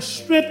find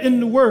strength in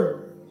the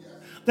word.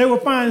 They will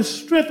find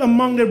strength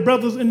among their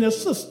brothers and their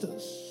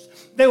sisters.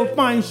 They will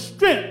find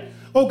strength,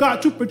 oh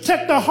God, to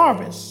protect the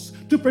harvest,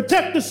 to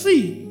protect the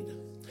seed,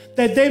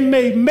 that they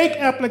may make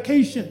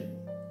application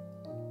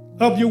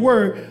of your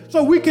word,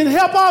 so we can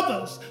help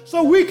others,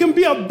 so we can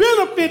be a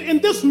benefit in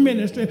this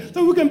ministry,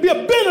 so we can be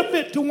a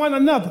benefit to one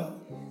another.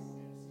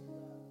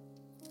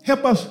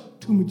 Help us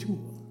to mature,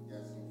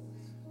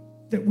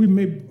 that we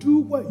may do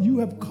what you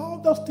have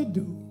called us to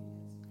do.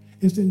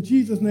 It's in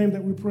Jesus' name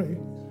that we pray.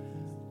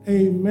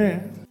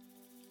 Amen.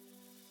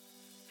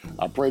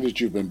 I pray that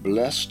you've been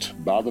blessed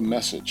by the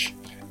message.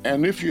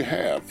 And if you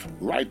have,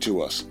 write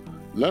to us.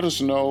 Let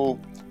us know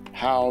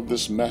how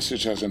this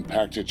message has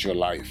impacted your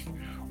life.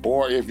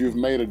 or if you've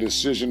made a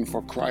decision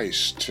for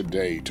Christ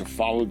today to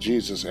follow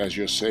Jesus as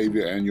your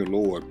Savior and your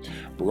Lord,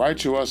 write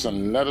to us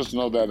and let us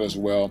know that as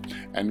well,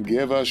 and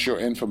give us your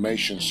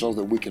information so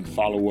that we can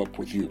follow up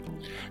with you.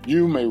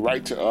 You may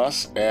write to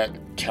us at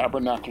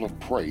Tabernacle of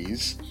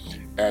Praise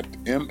at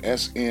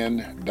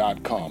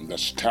msn.com.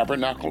 That's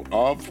Tabernacle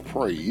of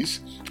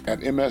Praise at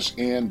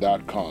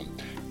msn.com.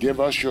 Give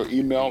us your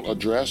email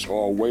address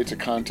or a way to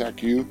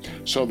contact you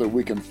so that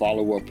we can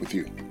follow up with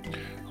you.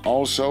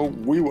 Also,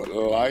 we would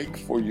like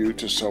for you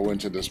to sow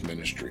into this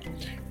ministry.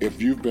 If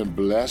you've been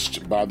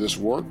blessed by this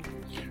work,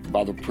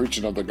 by the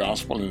preaching of the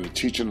gospel and the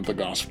teaching of the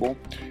gospel,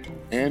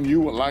 and you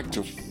would like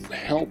to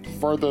help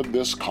further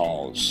this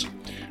cause,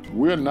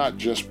 we're not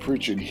just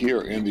preaching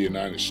here in the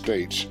United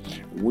States.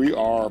 We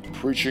are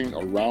preaching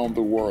around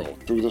the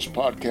world. Through this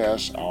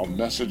podcast, our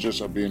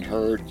messages are being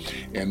heard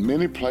in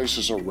many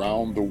places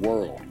around the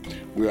world.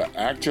 We are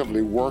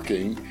actively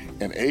working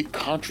in 8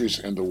 countries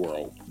in the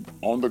world,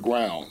 on the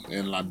ground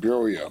in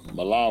Liberia,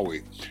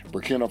 Malawi,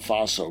 Burkina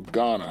Faso,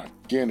 Ghana,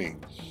 Guinea,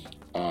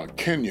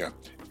 Kenya,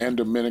 and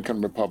Dominican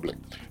Republic.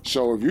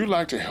 So if you'd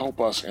like to help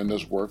us in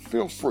this work,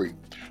 feel free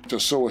to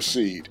sow a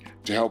seed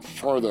to help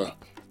further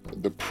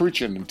the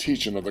preaching and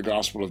teaching of the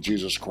gospel of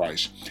Jesus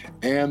Christ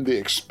and the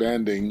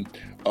expanding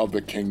of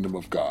the kingdom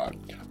of God.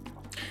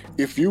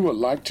 If you would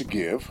like to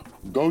give,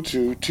 go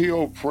to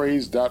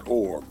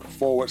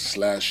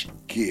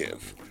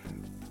topraise.org/give.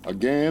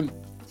 Again,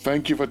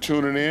 thank you for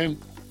tuning in.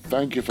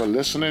 Thank you for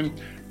listening.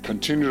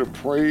 Continue to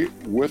pray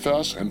with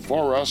us and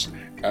for us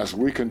as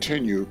we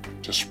continue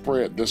to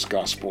spread this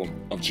gospel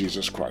of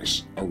Jesus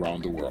Christ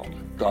around the world.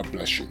 God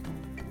bless you.